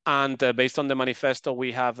 And based on the manifesto,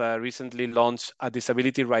 we have recently launched a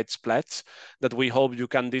disability rights pledge that we hope you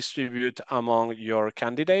can distribute among your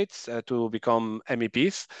candidates to become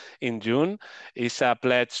MEPs in June. It's a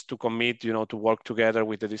pledge to commit, to work together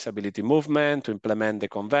with the disability movement, to implement the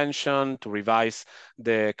convention, to revise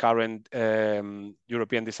the current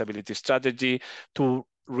European disability strategy, to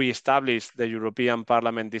re-establish the European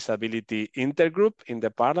Parliament Disability Intergroup in the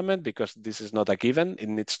Parliament, because this is not a given. It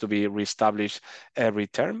needs to be re-established every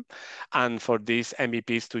term. And for these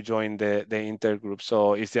MEPs to join the Intergroup.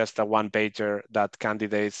 So it's just a one-pager that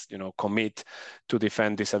candidates, commit to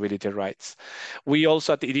defend disability rights. We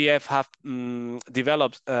also at EDF have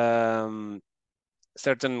developed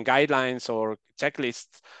certain guidelines or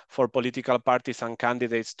checklists for political parties and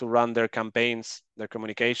candidates to run their campaigns, their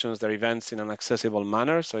communications, their events in an accessible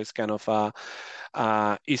manner. So it's kind of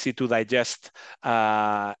a easy to digest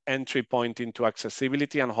entry point into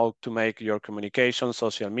accessibility and how to make your communication,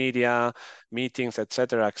 social media, meetings,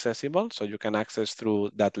 etc. accessible. So you can access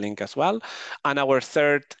through that link as well. And our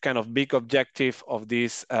third kind of big objective of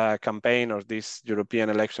this campaign, or this European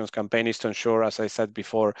elections campaign, is to ensure, as I said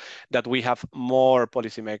before, that we have more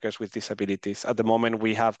policymakers with disabilities. At the moment,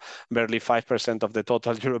 we have barely 5% of the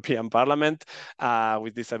total European Parliament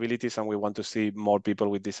with disabilities, and we want to see more people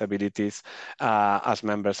with disabilities as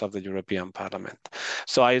members of the European Parliament.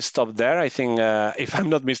 So I stop there. I think, if I'm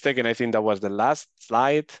not mistaken, I think that was the last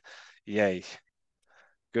slide. Yay.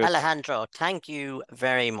 Good. Alejandro, thank you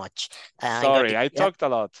very much. Sorry, I talked a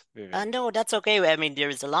lot. No, that's okay. I mean, there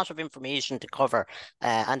is a lot of information to cover,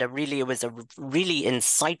 and it was a really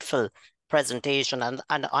insightful presentation. And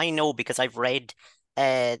I know, because I've read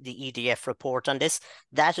the EDF report on this.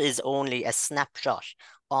 That is only a snapshot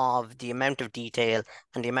of the amount of detail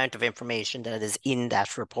and the amount of information that is in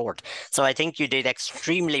that report. So I think you did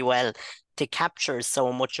extremely well to capture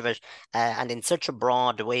so much of it and in such a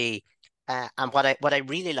broad way. And what I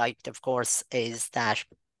really liked, of course, is that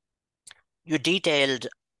you detailed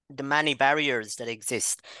the many barriers that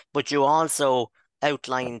exist, but you also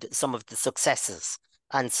outlined some of the successes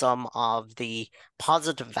and some of the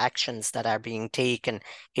positive actions that are being taken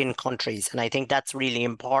in countries. And I think that's really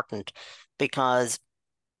important because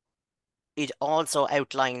it also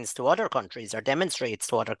outlines to other countries or demonstrates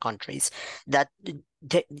to other countries that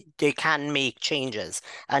they can make changes,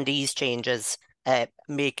 and these changes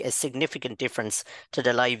make a significant difference to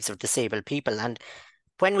the lives of disabled people. And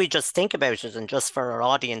when we just think about it, and just for our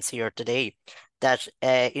audience here today, that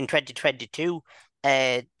in 2022,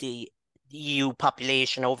 the EU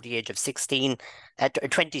population over the age of 16,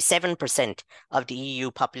 27% of the EU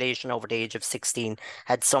population over the age of 16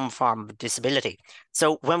 had some form of disability.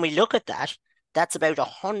 So when we look at that, that's about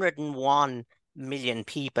 101 million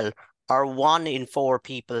people, or 1 in 4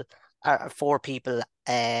 people, or 4 people,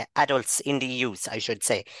 adults in the EU, I should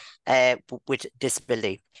say, with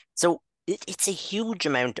disability. So it's a huge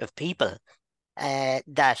amount of people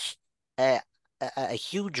that a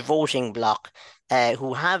huge voting bloc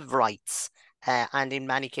who have rights, and in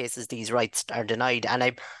many cases these rights are denied.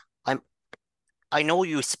 And I know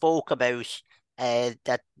you spoke about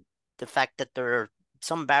that the fact that there are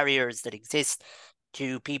some barriers that exist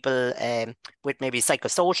to people with maybe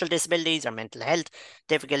psychosocial disabilities or mental health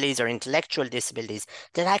difficulties or intellectual disabilities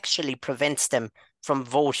that actually prevents them from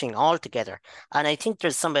voting altogether. And I think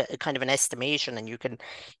there's some kind of an estimation, and you can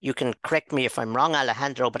correct me if I'm wrong,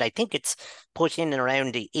 Alejandro, but I think it's put in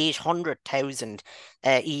around the 800,000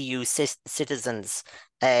 EU citizens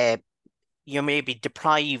you may be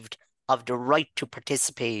deprived of the right to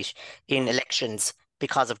participate in elections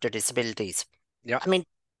because of their disabilities. Yeah. I mean,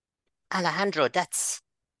 Alejandro, that's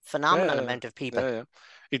phenomenal amount of people. Yeah.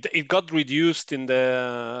 It got reduced in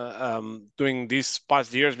the during these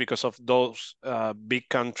past years because of those big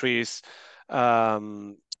countries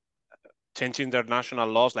changing their national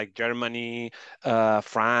laws, like Germany,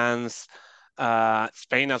 France,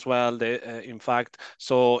 Spain as well, in fact.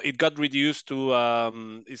 So it got reduced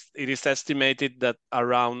to, it is estimated that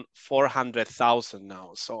around 400,000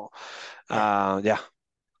 now. So, yeah.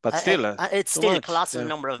 But still, it's too still a much. colossal Yeah.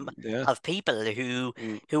 number Yeah. of people who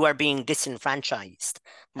are being disenfranchised.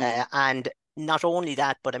 And not only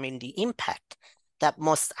that, but I mean, the impact that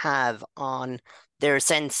must have on their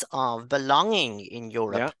sense of belonging in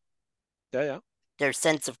Europe, Yeah. their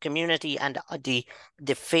sense of community, and the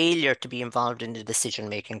failure to be involved in the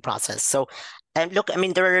decision-making process. So, look, I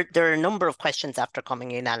mean, there are a number of questions after coming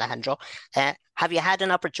in, Alejandro. Have you had an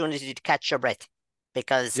opportunity to catch your breath?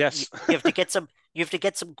 Because Yes. you have to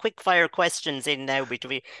get some quick fire questions in now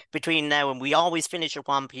between now and we always finish at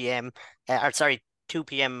 1 p.m. Or sorry, 2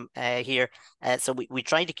 p.m. Here. So we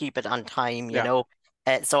try to keep it on time, you know.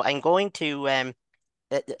 So I'm going to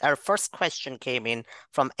our first question came in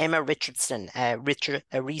from Emma Richardson, a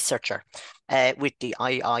researcher with the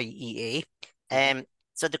IIEA.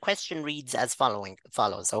 So the question reads as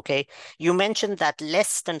follows, okay? You mentioned that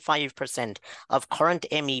less than 5% of current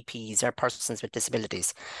MEPs are persons with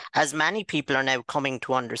disabilities. As many people are now coming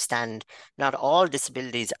to understand not all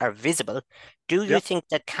disabilities are visible, do you think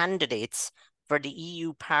that candidates for the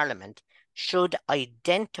EU Parliament should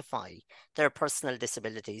identify their personal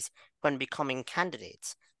disabilities when becoming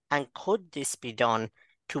candidates? And could this be done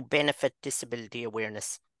to benefit disability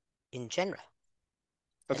awareness in general?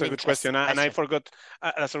 That's a good question. And I forgot,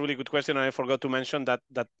 that's a really good question. And I forgot to mention that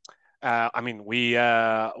I mean, we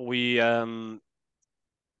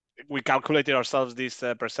calculated ourselves this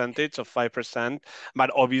percentage of 5%,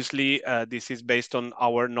 but obviously this is based on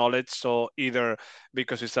our knowledge. So either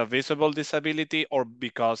because it's a visible disability or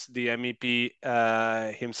because the MEP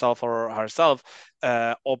himself or herself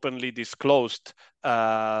openly disclosed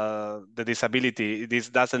the disability. This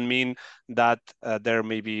doesn't mean that there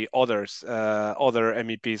may be other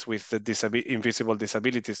MEPs with invisible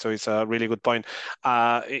disabilities. So it's a really good point.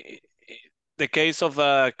 The case of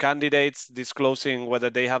candidates disclosing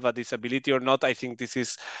whether they have a disability or not, I think this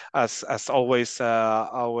is, as always,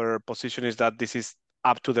 our position is that this is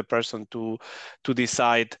up to the person to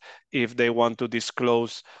decide if they want to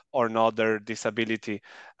disclose or not their disability.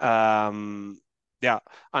 Yeah,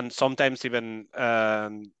 and sometimes even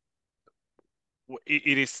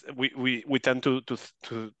we tend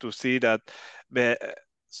to see that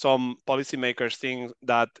some policymakers think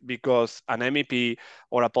that because an MEP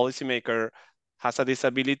or a policymaker has a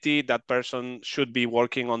disability, that person should be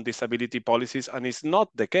working on disability policies, and it's not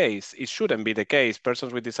the case. It shouldn't be the case.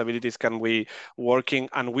 Persons with disabilities can be working,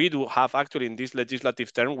 and we do have actually in this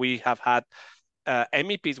legislative term, we have had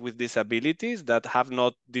MEPs with disabilities that have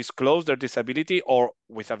not disclosed their disability or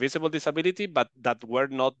with a visible disability, but that were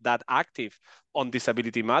not that active on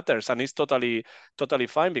disability matters. And it's totally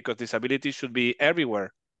fine, because disability should be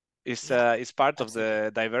everywhere. It's part of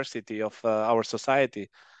the diversity of our society.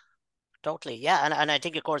 Totally, yeah, and I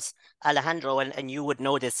think, of course, Alejandro, and you would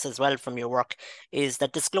know this as well from your work, is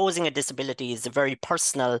that disclosing a disability is a very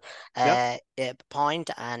personal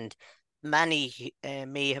point, and many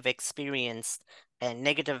may have experienced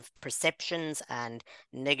negative perceptions and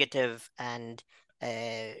negative and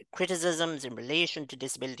criticisms in relation to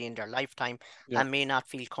disability in their lifetime, and may not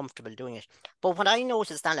feel comfortable doing it. But what I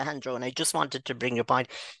noticed, Alejandro, and I just wanted to bring your point,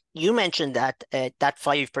 you mentioned that that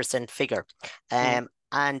 5% figure,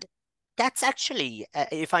 and that's actually,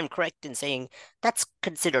 if I'm correct in saying, that's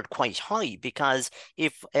considered quite high, because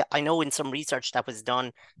if I know in some research that was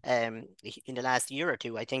done in the last year or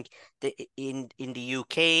two, I think in the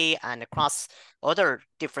UK and across other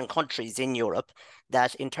different countries in Europe,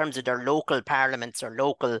 that in terms of their local parliaments or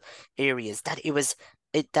local areas, that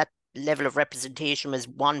that level of representation was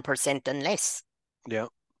 1% and less. Yeah.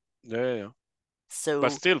 So,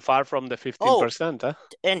 but still far from the 15%, huh?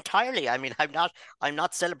 Entirely. I mean, I'm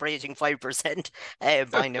not celebrating 5%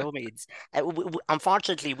 by no means.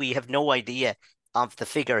 Unfortunately, we have no idea of the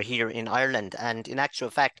figure here in Ireland. And in actual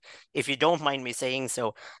fact, if you don't mind me saying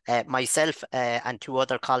so, myself and two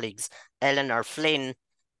other colleagues, Eleanor Flynn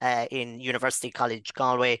in University College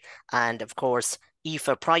Galway, and of course,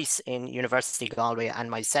 Aoife Price in University Galway,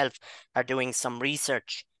 and myself are doing some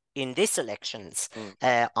research in this elections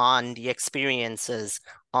on the experiences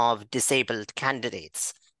of disabled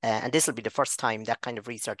candidates. And this will be the first time that kind of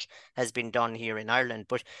research has been done here in Ireland,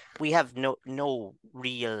 but we have no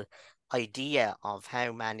real idea of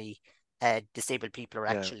how many disabled people are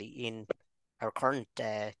actually in our current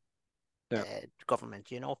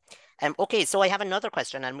government, you know. Okay, so I have another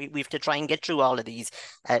question, and we have to try and get through all of these.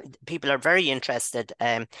 People are very interested.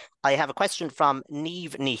 I have a question from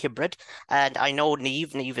Niamh Nihibrid, and I know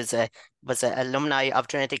Niamh was an alumni of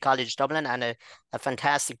Trinity College Dublin and a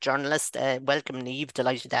fantastic journalist. Welcome, Niamh.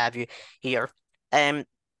 Delighted to have you here. In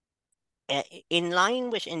line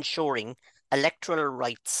with ensuring electoral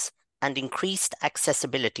rights and increased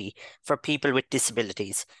accessibility for people with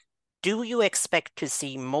disabilities, do you expect to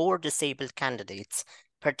see more disabled candidates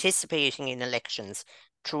participating in elections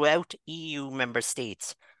throughout EU member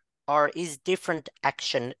states, or is different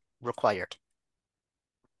action required?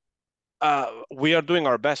 We are doing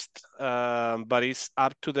our best, but it's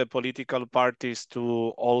up to the political parties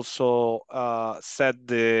to also set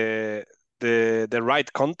the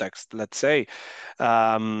right context, let's say.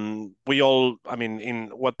 I mean, in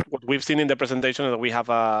what we've seen in the presentation, that we have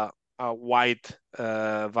a wide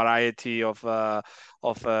variety of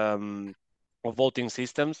voting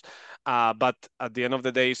systems, but at the end of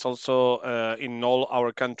the day, it's also in all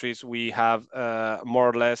our countries we have more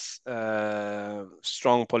or less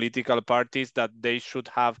strong political parties that they should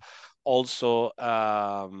have also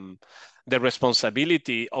the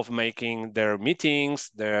responsibility of making their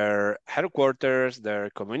meetings, their headquarters,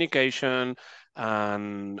 their communication,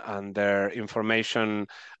 and their information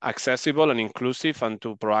accessible and inclusive, and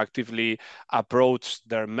to proactively approach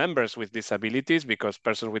their members with disabilities, because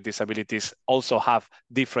persons with disabilities also have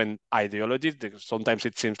different ideologies. Sometimes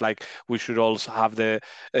it seems like we should also have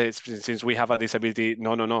since we have a disability.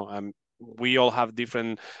 No. We all have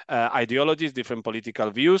different ideologies, different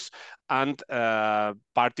political views, and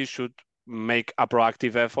parties should make a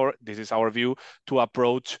proactive effort, this is our view, to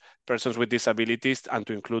approach persons with disabilities and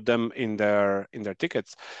to include them in their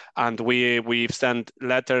tickets. And we've sent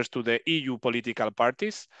letters to the EU political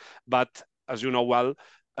parties, but as you know well,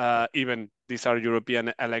 even these are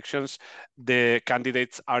European elections, the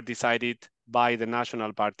candidates are decided by the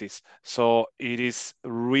national parties. So it is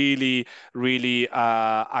really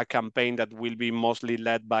a campaign that will be mostly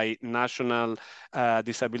led by national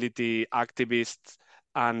disability activists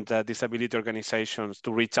and disability organizations,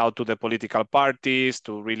 to reach out to the political parties,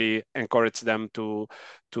 to really encourage them to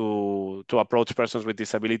approach persons with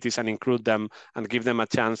disabilities and include them and give them a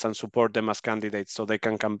chance and support them as candidates so they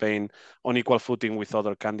can campaign on equal footing with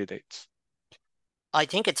other candidates. I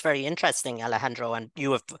think it's very interesting, Alejandro, and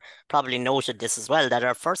you have probably noted this as well, that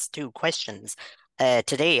our first two questions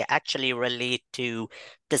today actually relate to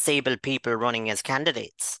disabled people running as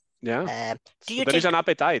candidates. Yeah. There is an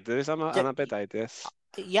appetite. There is an appetite, yes.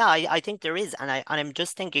 Yeah, I think there is, and I'm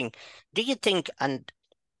just thinking, do you think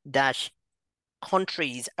that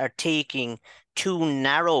countries are taking too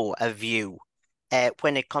narrow a view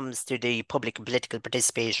when it comes to the public and political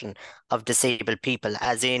participation of disabled people,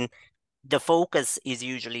 as in the focus is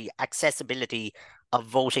usually accessibility of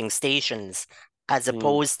voting stations as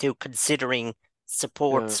opposed to considering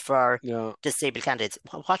supports for disabled candidates.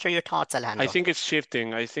 What are your thoughts, Alejandro? I think it's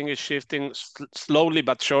shifting. I think it's shifting slowly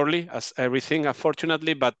but surely, as everything,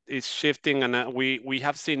 unfortunately, but it's shifting, and we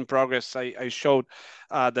have seen progress. I showed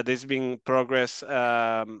that there's been progress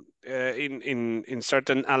in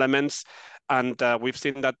certain elements, and we've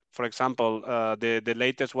seen that, for example, the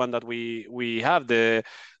latest one that we have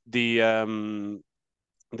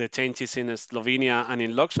the changes in Slovenia and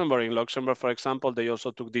in Luxembourg. In Luxembourg, for example, they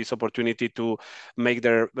also took this opportunity to make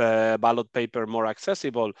their ballot paper more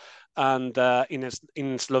accessible. And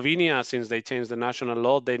in Slovenia, since they changed the national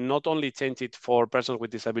law, they not only changed it for persons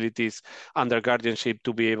with disabilities under guardianship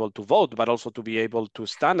to be able to vote, but also to be able to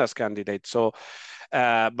stand as candidates. So,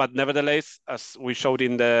 but nevertheless, as we showed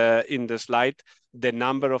in the slide, the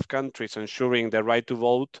number of countries ensuring the right to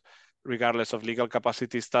vote regardless of legal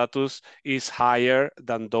capacity status, is higher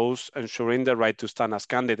than those ensuring the right to stand as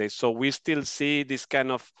candidates. So we still see this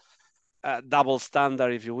kind of double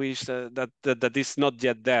standard, if you wish, that is not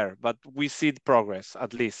yet there, but we see progress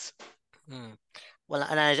at least. Well,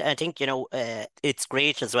 and I think, it's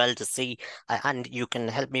great as well to see, and you can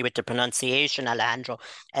help me with the pronunciation, Alejandro,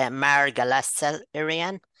 Mar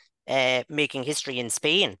Galaserian, making history in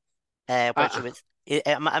Spain, where she was.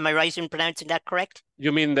 Am I right in pronouncing that correct?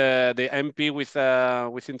 You mean the MP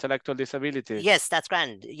with intellectual disability? Yes, that's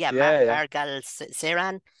grand. Yeah, yeah. Margal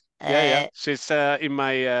Seran. Yeah. She's in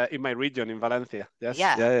my region in Valencia. Yes.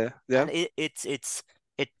 Yeah. And it's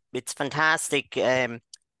fantastic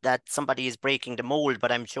that somebody is breaking the mold,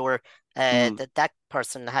 but I'm sure that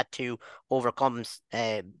person had to overcome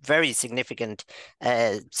very significant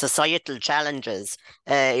societal challenges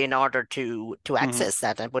in order to access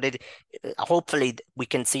that. But hopefully we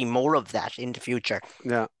can see more of that in the future.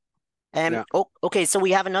 Yeah. Okay, so we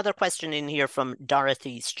have another question in here from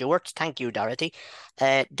Dorothy Stewart. Thank you, Dorothy.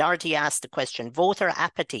 Dorothy asked the question, voter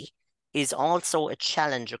apathy is also a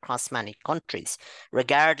challenge across many countries,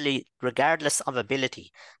 regardless of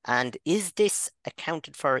ability. And is this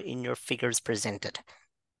accounted for in your figures presented?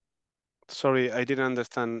 Sorry, I didn't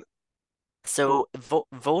understand. So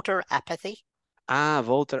voter apathy?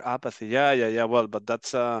 Voter apathy. Yeah. Well, but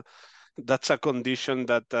that's a condition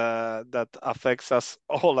that affects us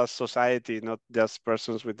all as society, not just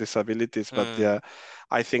persons with disabilities. But yeah,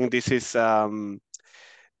 I think this is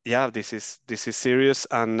this is serious,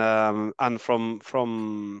 and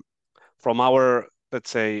from our, let's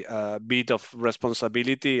say, bit of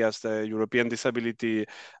responsibility as the European Disability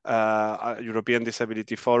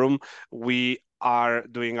Forum, we are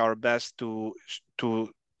doing our best to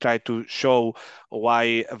try to show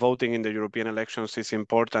why voting in the European elections is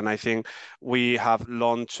important. I think we have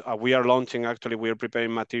launched, we are launching, actually, we are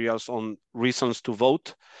preparing materials on reasons to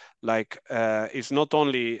vote. Like it's not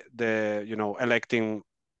only the, electing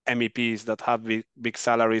MEPs that have big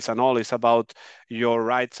salaries and all. It's about your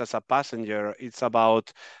rights as a passenger. It's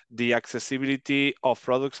about the accessibility of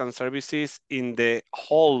products and services in the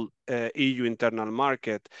whole EU internal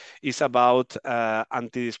market. It's about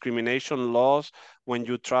anti-discrimination laws when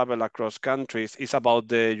you travel across countries. It's about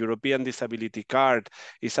the European Disability Card.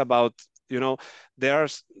 It's about, there are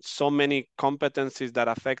so many competencies that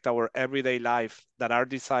affect our everyday life that are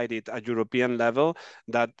decided at European level,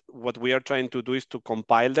 that what we are trying to do is to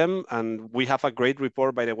compile them. And we have a great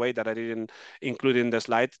report, by the way, that I didn't include in the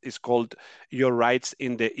slides. It's called Your Rights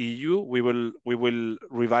in the EU. We will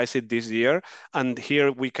revise it this year. And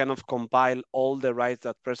here we kind of compile all the rights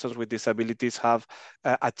that persons with disabilities have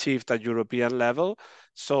achieved at European level.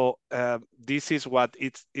 So this is what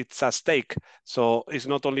it's at stake. So it's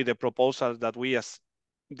not only the proposals that we as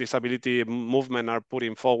disability movement are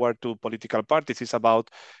putting forward to political parties. It's about,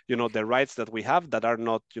 the rights that we have that are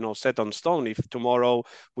not, set on stone. If tomorrow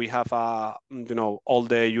we have, all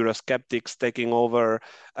the Eurosceptics taking over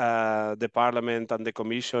the Parliament and the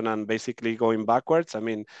Commission and basically going backwards, I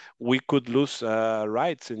mean, we could lose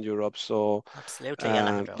rights in Europe. So absolutely,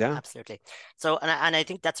 Alejandro. Yeah, absolutely. So, and I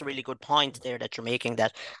think that's a really good point there that you're making.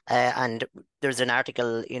 That, and there's an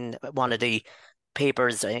article in one of the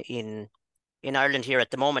papers in Ireland here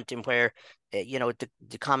at the moment, in where the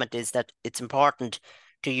comment is that it's important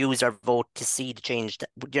to use our vote to see the change that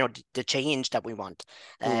the change that we want.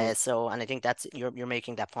 So, and I think that's you're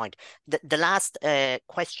making that point. The last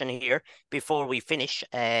question here before we finish,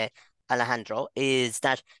 Alejandro, is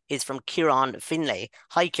from Kieran Finlay.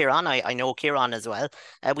 Hi, Kieran. I know Kieran as well.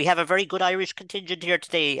 We have a very good Irish contingent here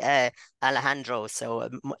today, Alejandro, so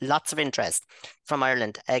lots of interest from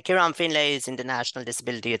Ireland. Kieran Finlay is in the National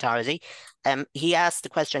Disability Authority. He asked the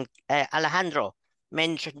question, Alejandro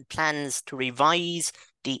mentioned plans to revise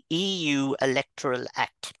the EU Electoral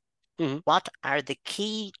Act. What are the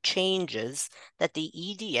key changes that the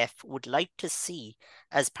EDF would like to see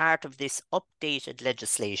as part of this updated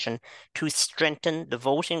legislation to strengthen the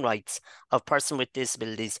voting rights of persons with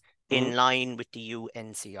disabilities in line with the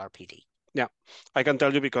UNCRPD? Yeah, I can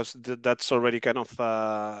tell you because that's already kind of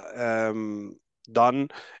done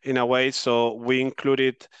in a way. So we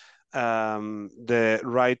included the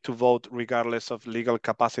right to vote regardless of legal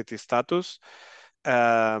capacity status.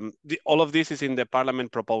 All of this is in the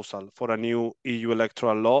Parliament proposal for a new EU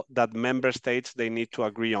electoral law that member states, they need to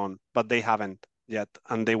agree on, but they haven't yet,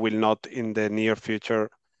 and they will not in the near future,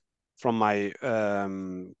 from my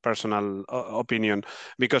personal opinion,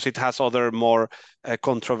 because it has other more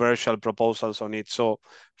controversial proposals on it. So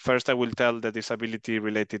first I will tell the disability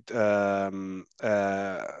related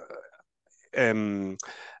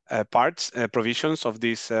provisions of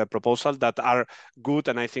this proposal that are good,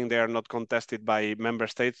 and I think they are not contested by member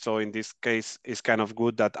states. So in this case, it's kind of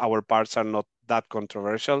good that our parts are not that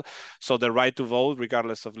controversial. So the right to vote,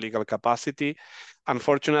 regardless of legal capacity.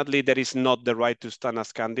 Unfortunately, there is not the right to stand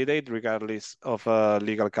as candidate, regardless of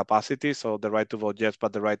legal capacity. So the right to vote, yes,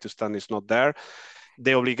 but the right to stand is not there.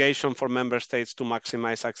 The obligation for member states to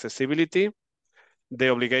maximize accessibility. The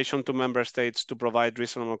obligation to member states to provide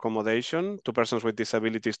reasonable accommodation to persons with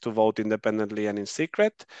disabilities to vote independently and in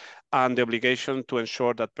secret, and the obligation to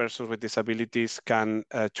ensure that persons with disabilities can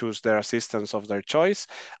choose their assistants of their choice,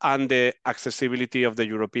 and the accessibility of the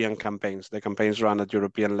European campaigns. The campaigns run at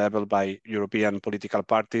European level by European political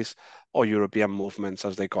parties or European movements,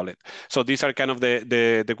 as they call it. So these are kind of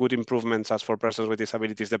the good improvements as for persons with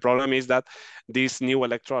disabilities. The problem is that this new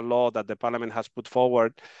electoral law that the Parliament has put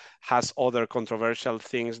forward has other controversial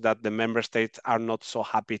things that the member states are not so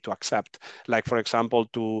happy to accept. Like, for example,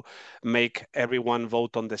 to make everyone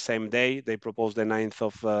vote on the same day. They propose the 9th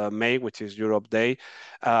of May, which is Europe Day,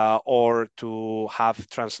 or to have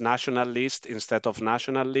transnational lists instead of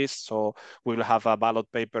national lists. So we'll have a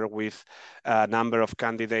ballot paper with a number of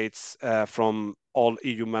candidates from all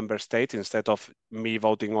EU member states instead of me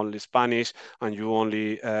voting only Spanish and you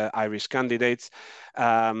only Irish candidates.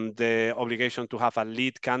 The obligation to have a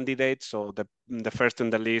lead candidate, so the first in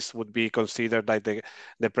the list would be considered like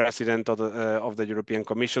the president of the European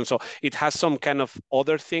Commission. So it has some kind of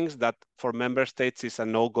other things that for member states is a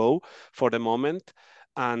no-go for the moment.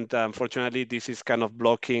 And unfortunately, this is kind of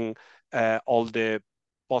blocking all the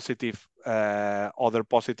positive, other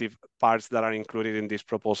positive parts that are included in this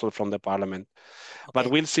proposal from the Parliament. Okay. But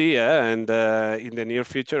we'll see, and in the near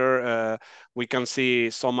future, we can see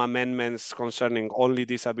some amendments concerning only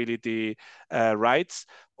disability rights,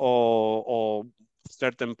 or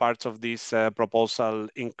certain parts of this proposal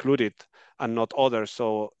included and not others.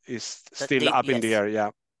 So it's still up in the air,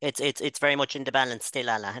 yeah. It's very much in the balance still,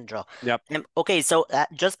 Alejandro. Yep. Okay, so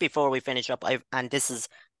just before we finish up, and this is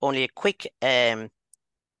only a quick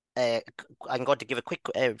I'm going to give a quick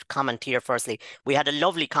comment here. Firstly, we had a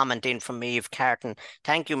lovely comment in from Maeve Carton.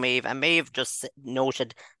 Thank you, Maeve. And Maeve just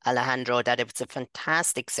noted, Alejandro, that it was a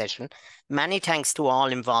fantastic session. Many thanks to all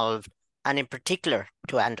involved, and in particular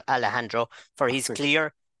to Alejandro for his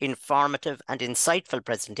clear, informative and insightful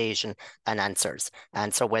presentation and answers.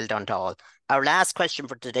 And so well done to all. Our last question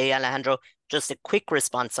for today, Alejandro, just a quick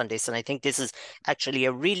response on this. And I think this is actually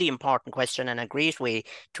a really important question and a great way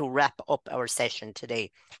to wrap up our session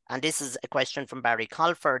today. And this is a question from Barry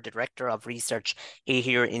Colfer, the Director of Research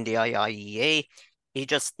here in the IIEA. He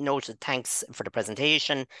just noted, thanks for the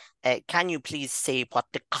presentation. Can you please say what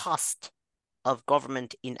the cost of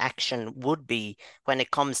government inaction would be when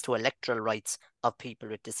it comes to electoral rights of people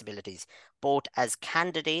with disabilities, both as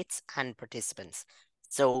candidates and participants?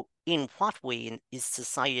 So in what way is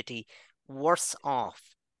society worse off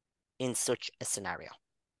in such a scenario?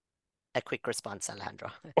 A quick response,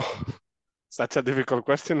 Alejandro. Such a difficult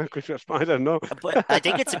question. A quick response, I don't know. But I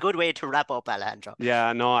think it's a good way to wrap up, Alejandro.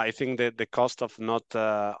 Yeah, no, I think that the cost of not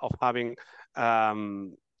of having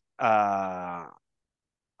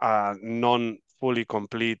non-fully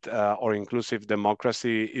complete or inclusive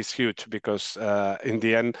democracy is huge, because in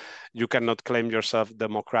the end, you cannot claim yourself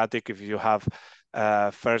democratic if you have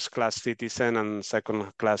first-class citizen and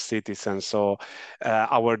second-class citizens. So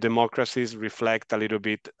our democracies reflect a little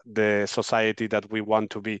bit the society that we want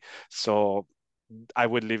to be. So I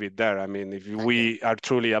would leave it there. I mean, if Thank we are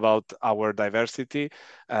truly about our diversity,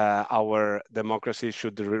 our democracy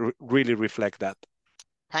should really reflect that.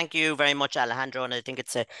 Thank you very much, Alejandro. And I think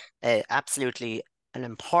it's a absolutely an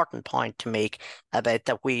important point to make about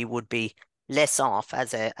that we would be less off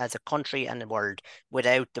as a country and a world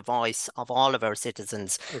without the voice of all of our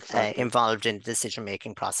citizens Exactly. involved in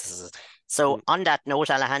decision-making processes. So on that note,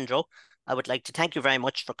 Alejandro, I would like to thank you very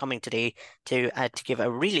much for coming today to give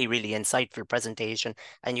a really, really insightful presentation.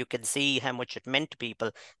 And you can see how much it meant to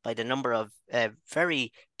people by the number of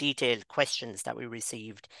very detailed questions that we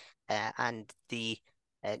received and the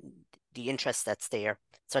interest that's there.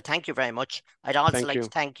 So thank you very much. I'd also like to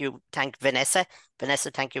thank Vanessa.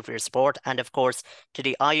 Vanessa, thank you for your support. And of course, to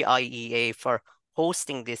the IIEA for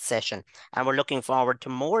hosting this session. And we're looking forward to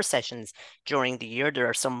more sessions during the year. There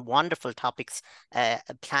are some wonderful topics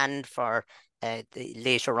planned for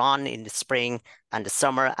later on in the spring and the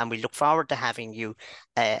summer, and we look forward to having you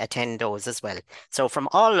attend those as well. So from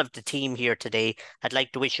all of the team here today, I'd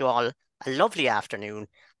like to wish you all a lovely afternoon,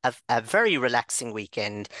 a very relaxing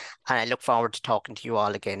weekend, and I look forward to talking to you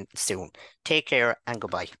all again soon. Take care and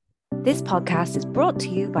goodbye. This podcast is brought to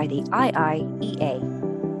you by the IIEA,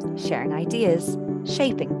 sharing ideas,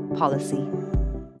 shaping policy.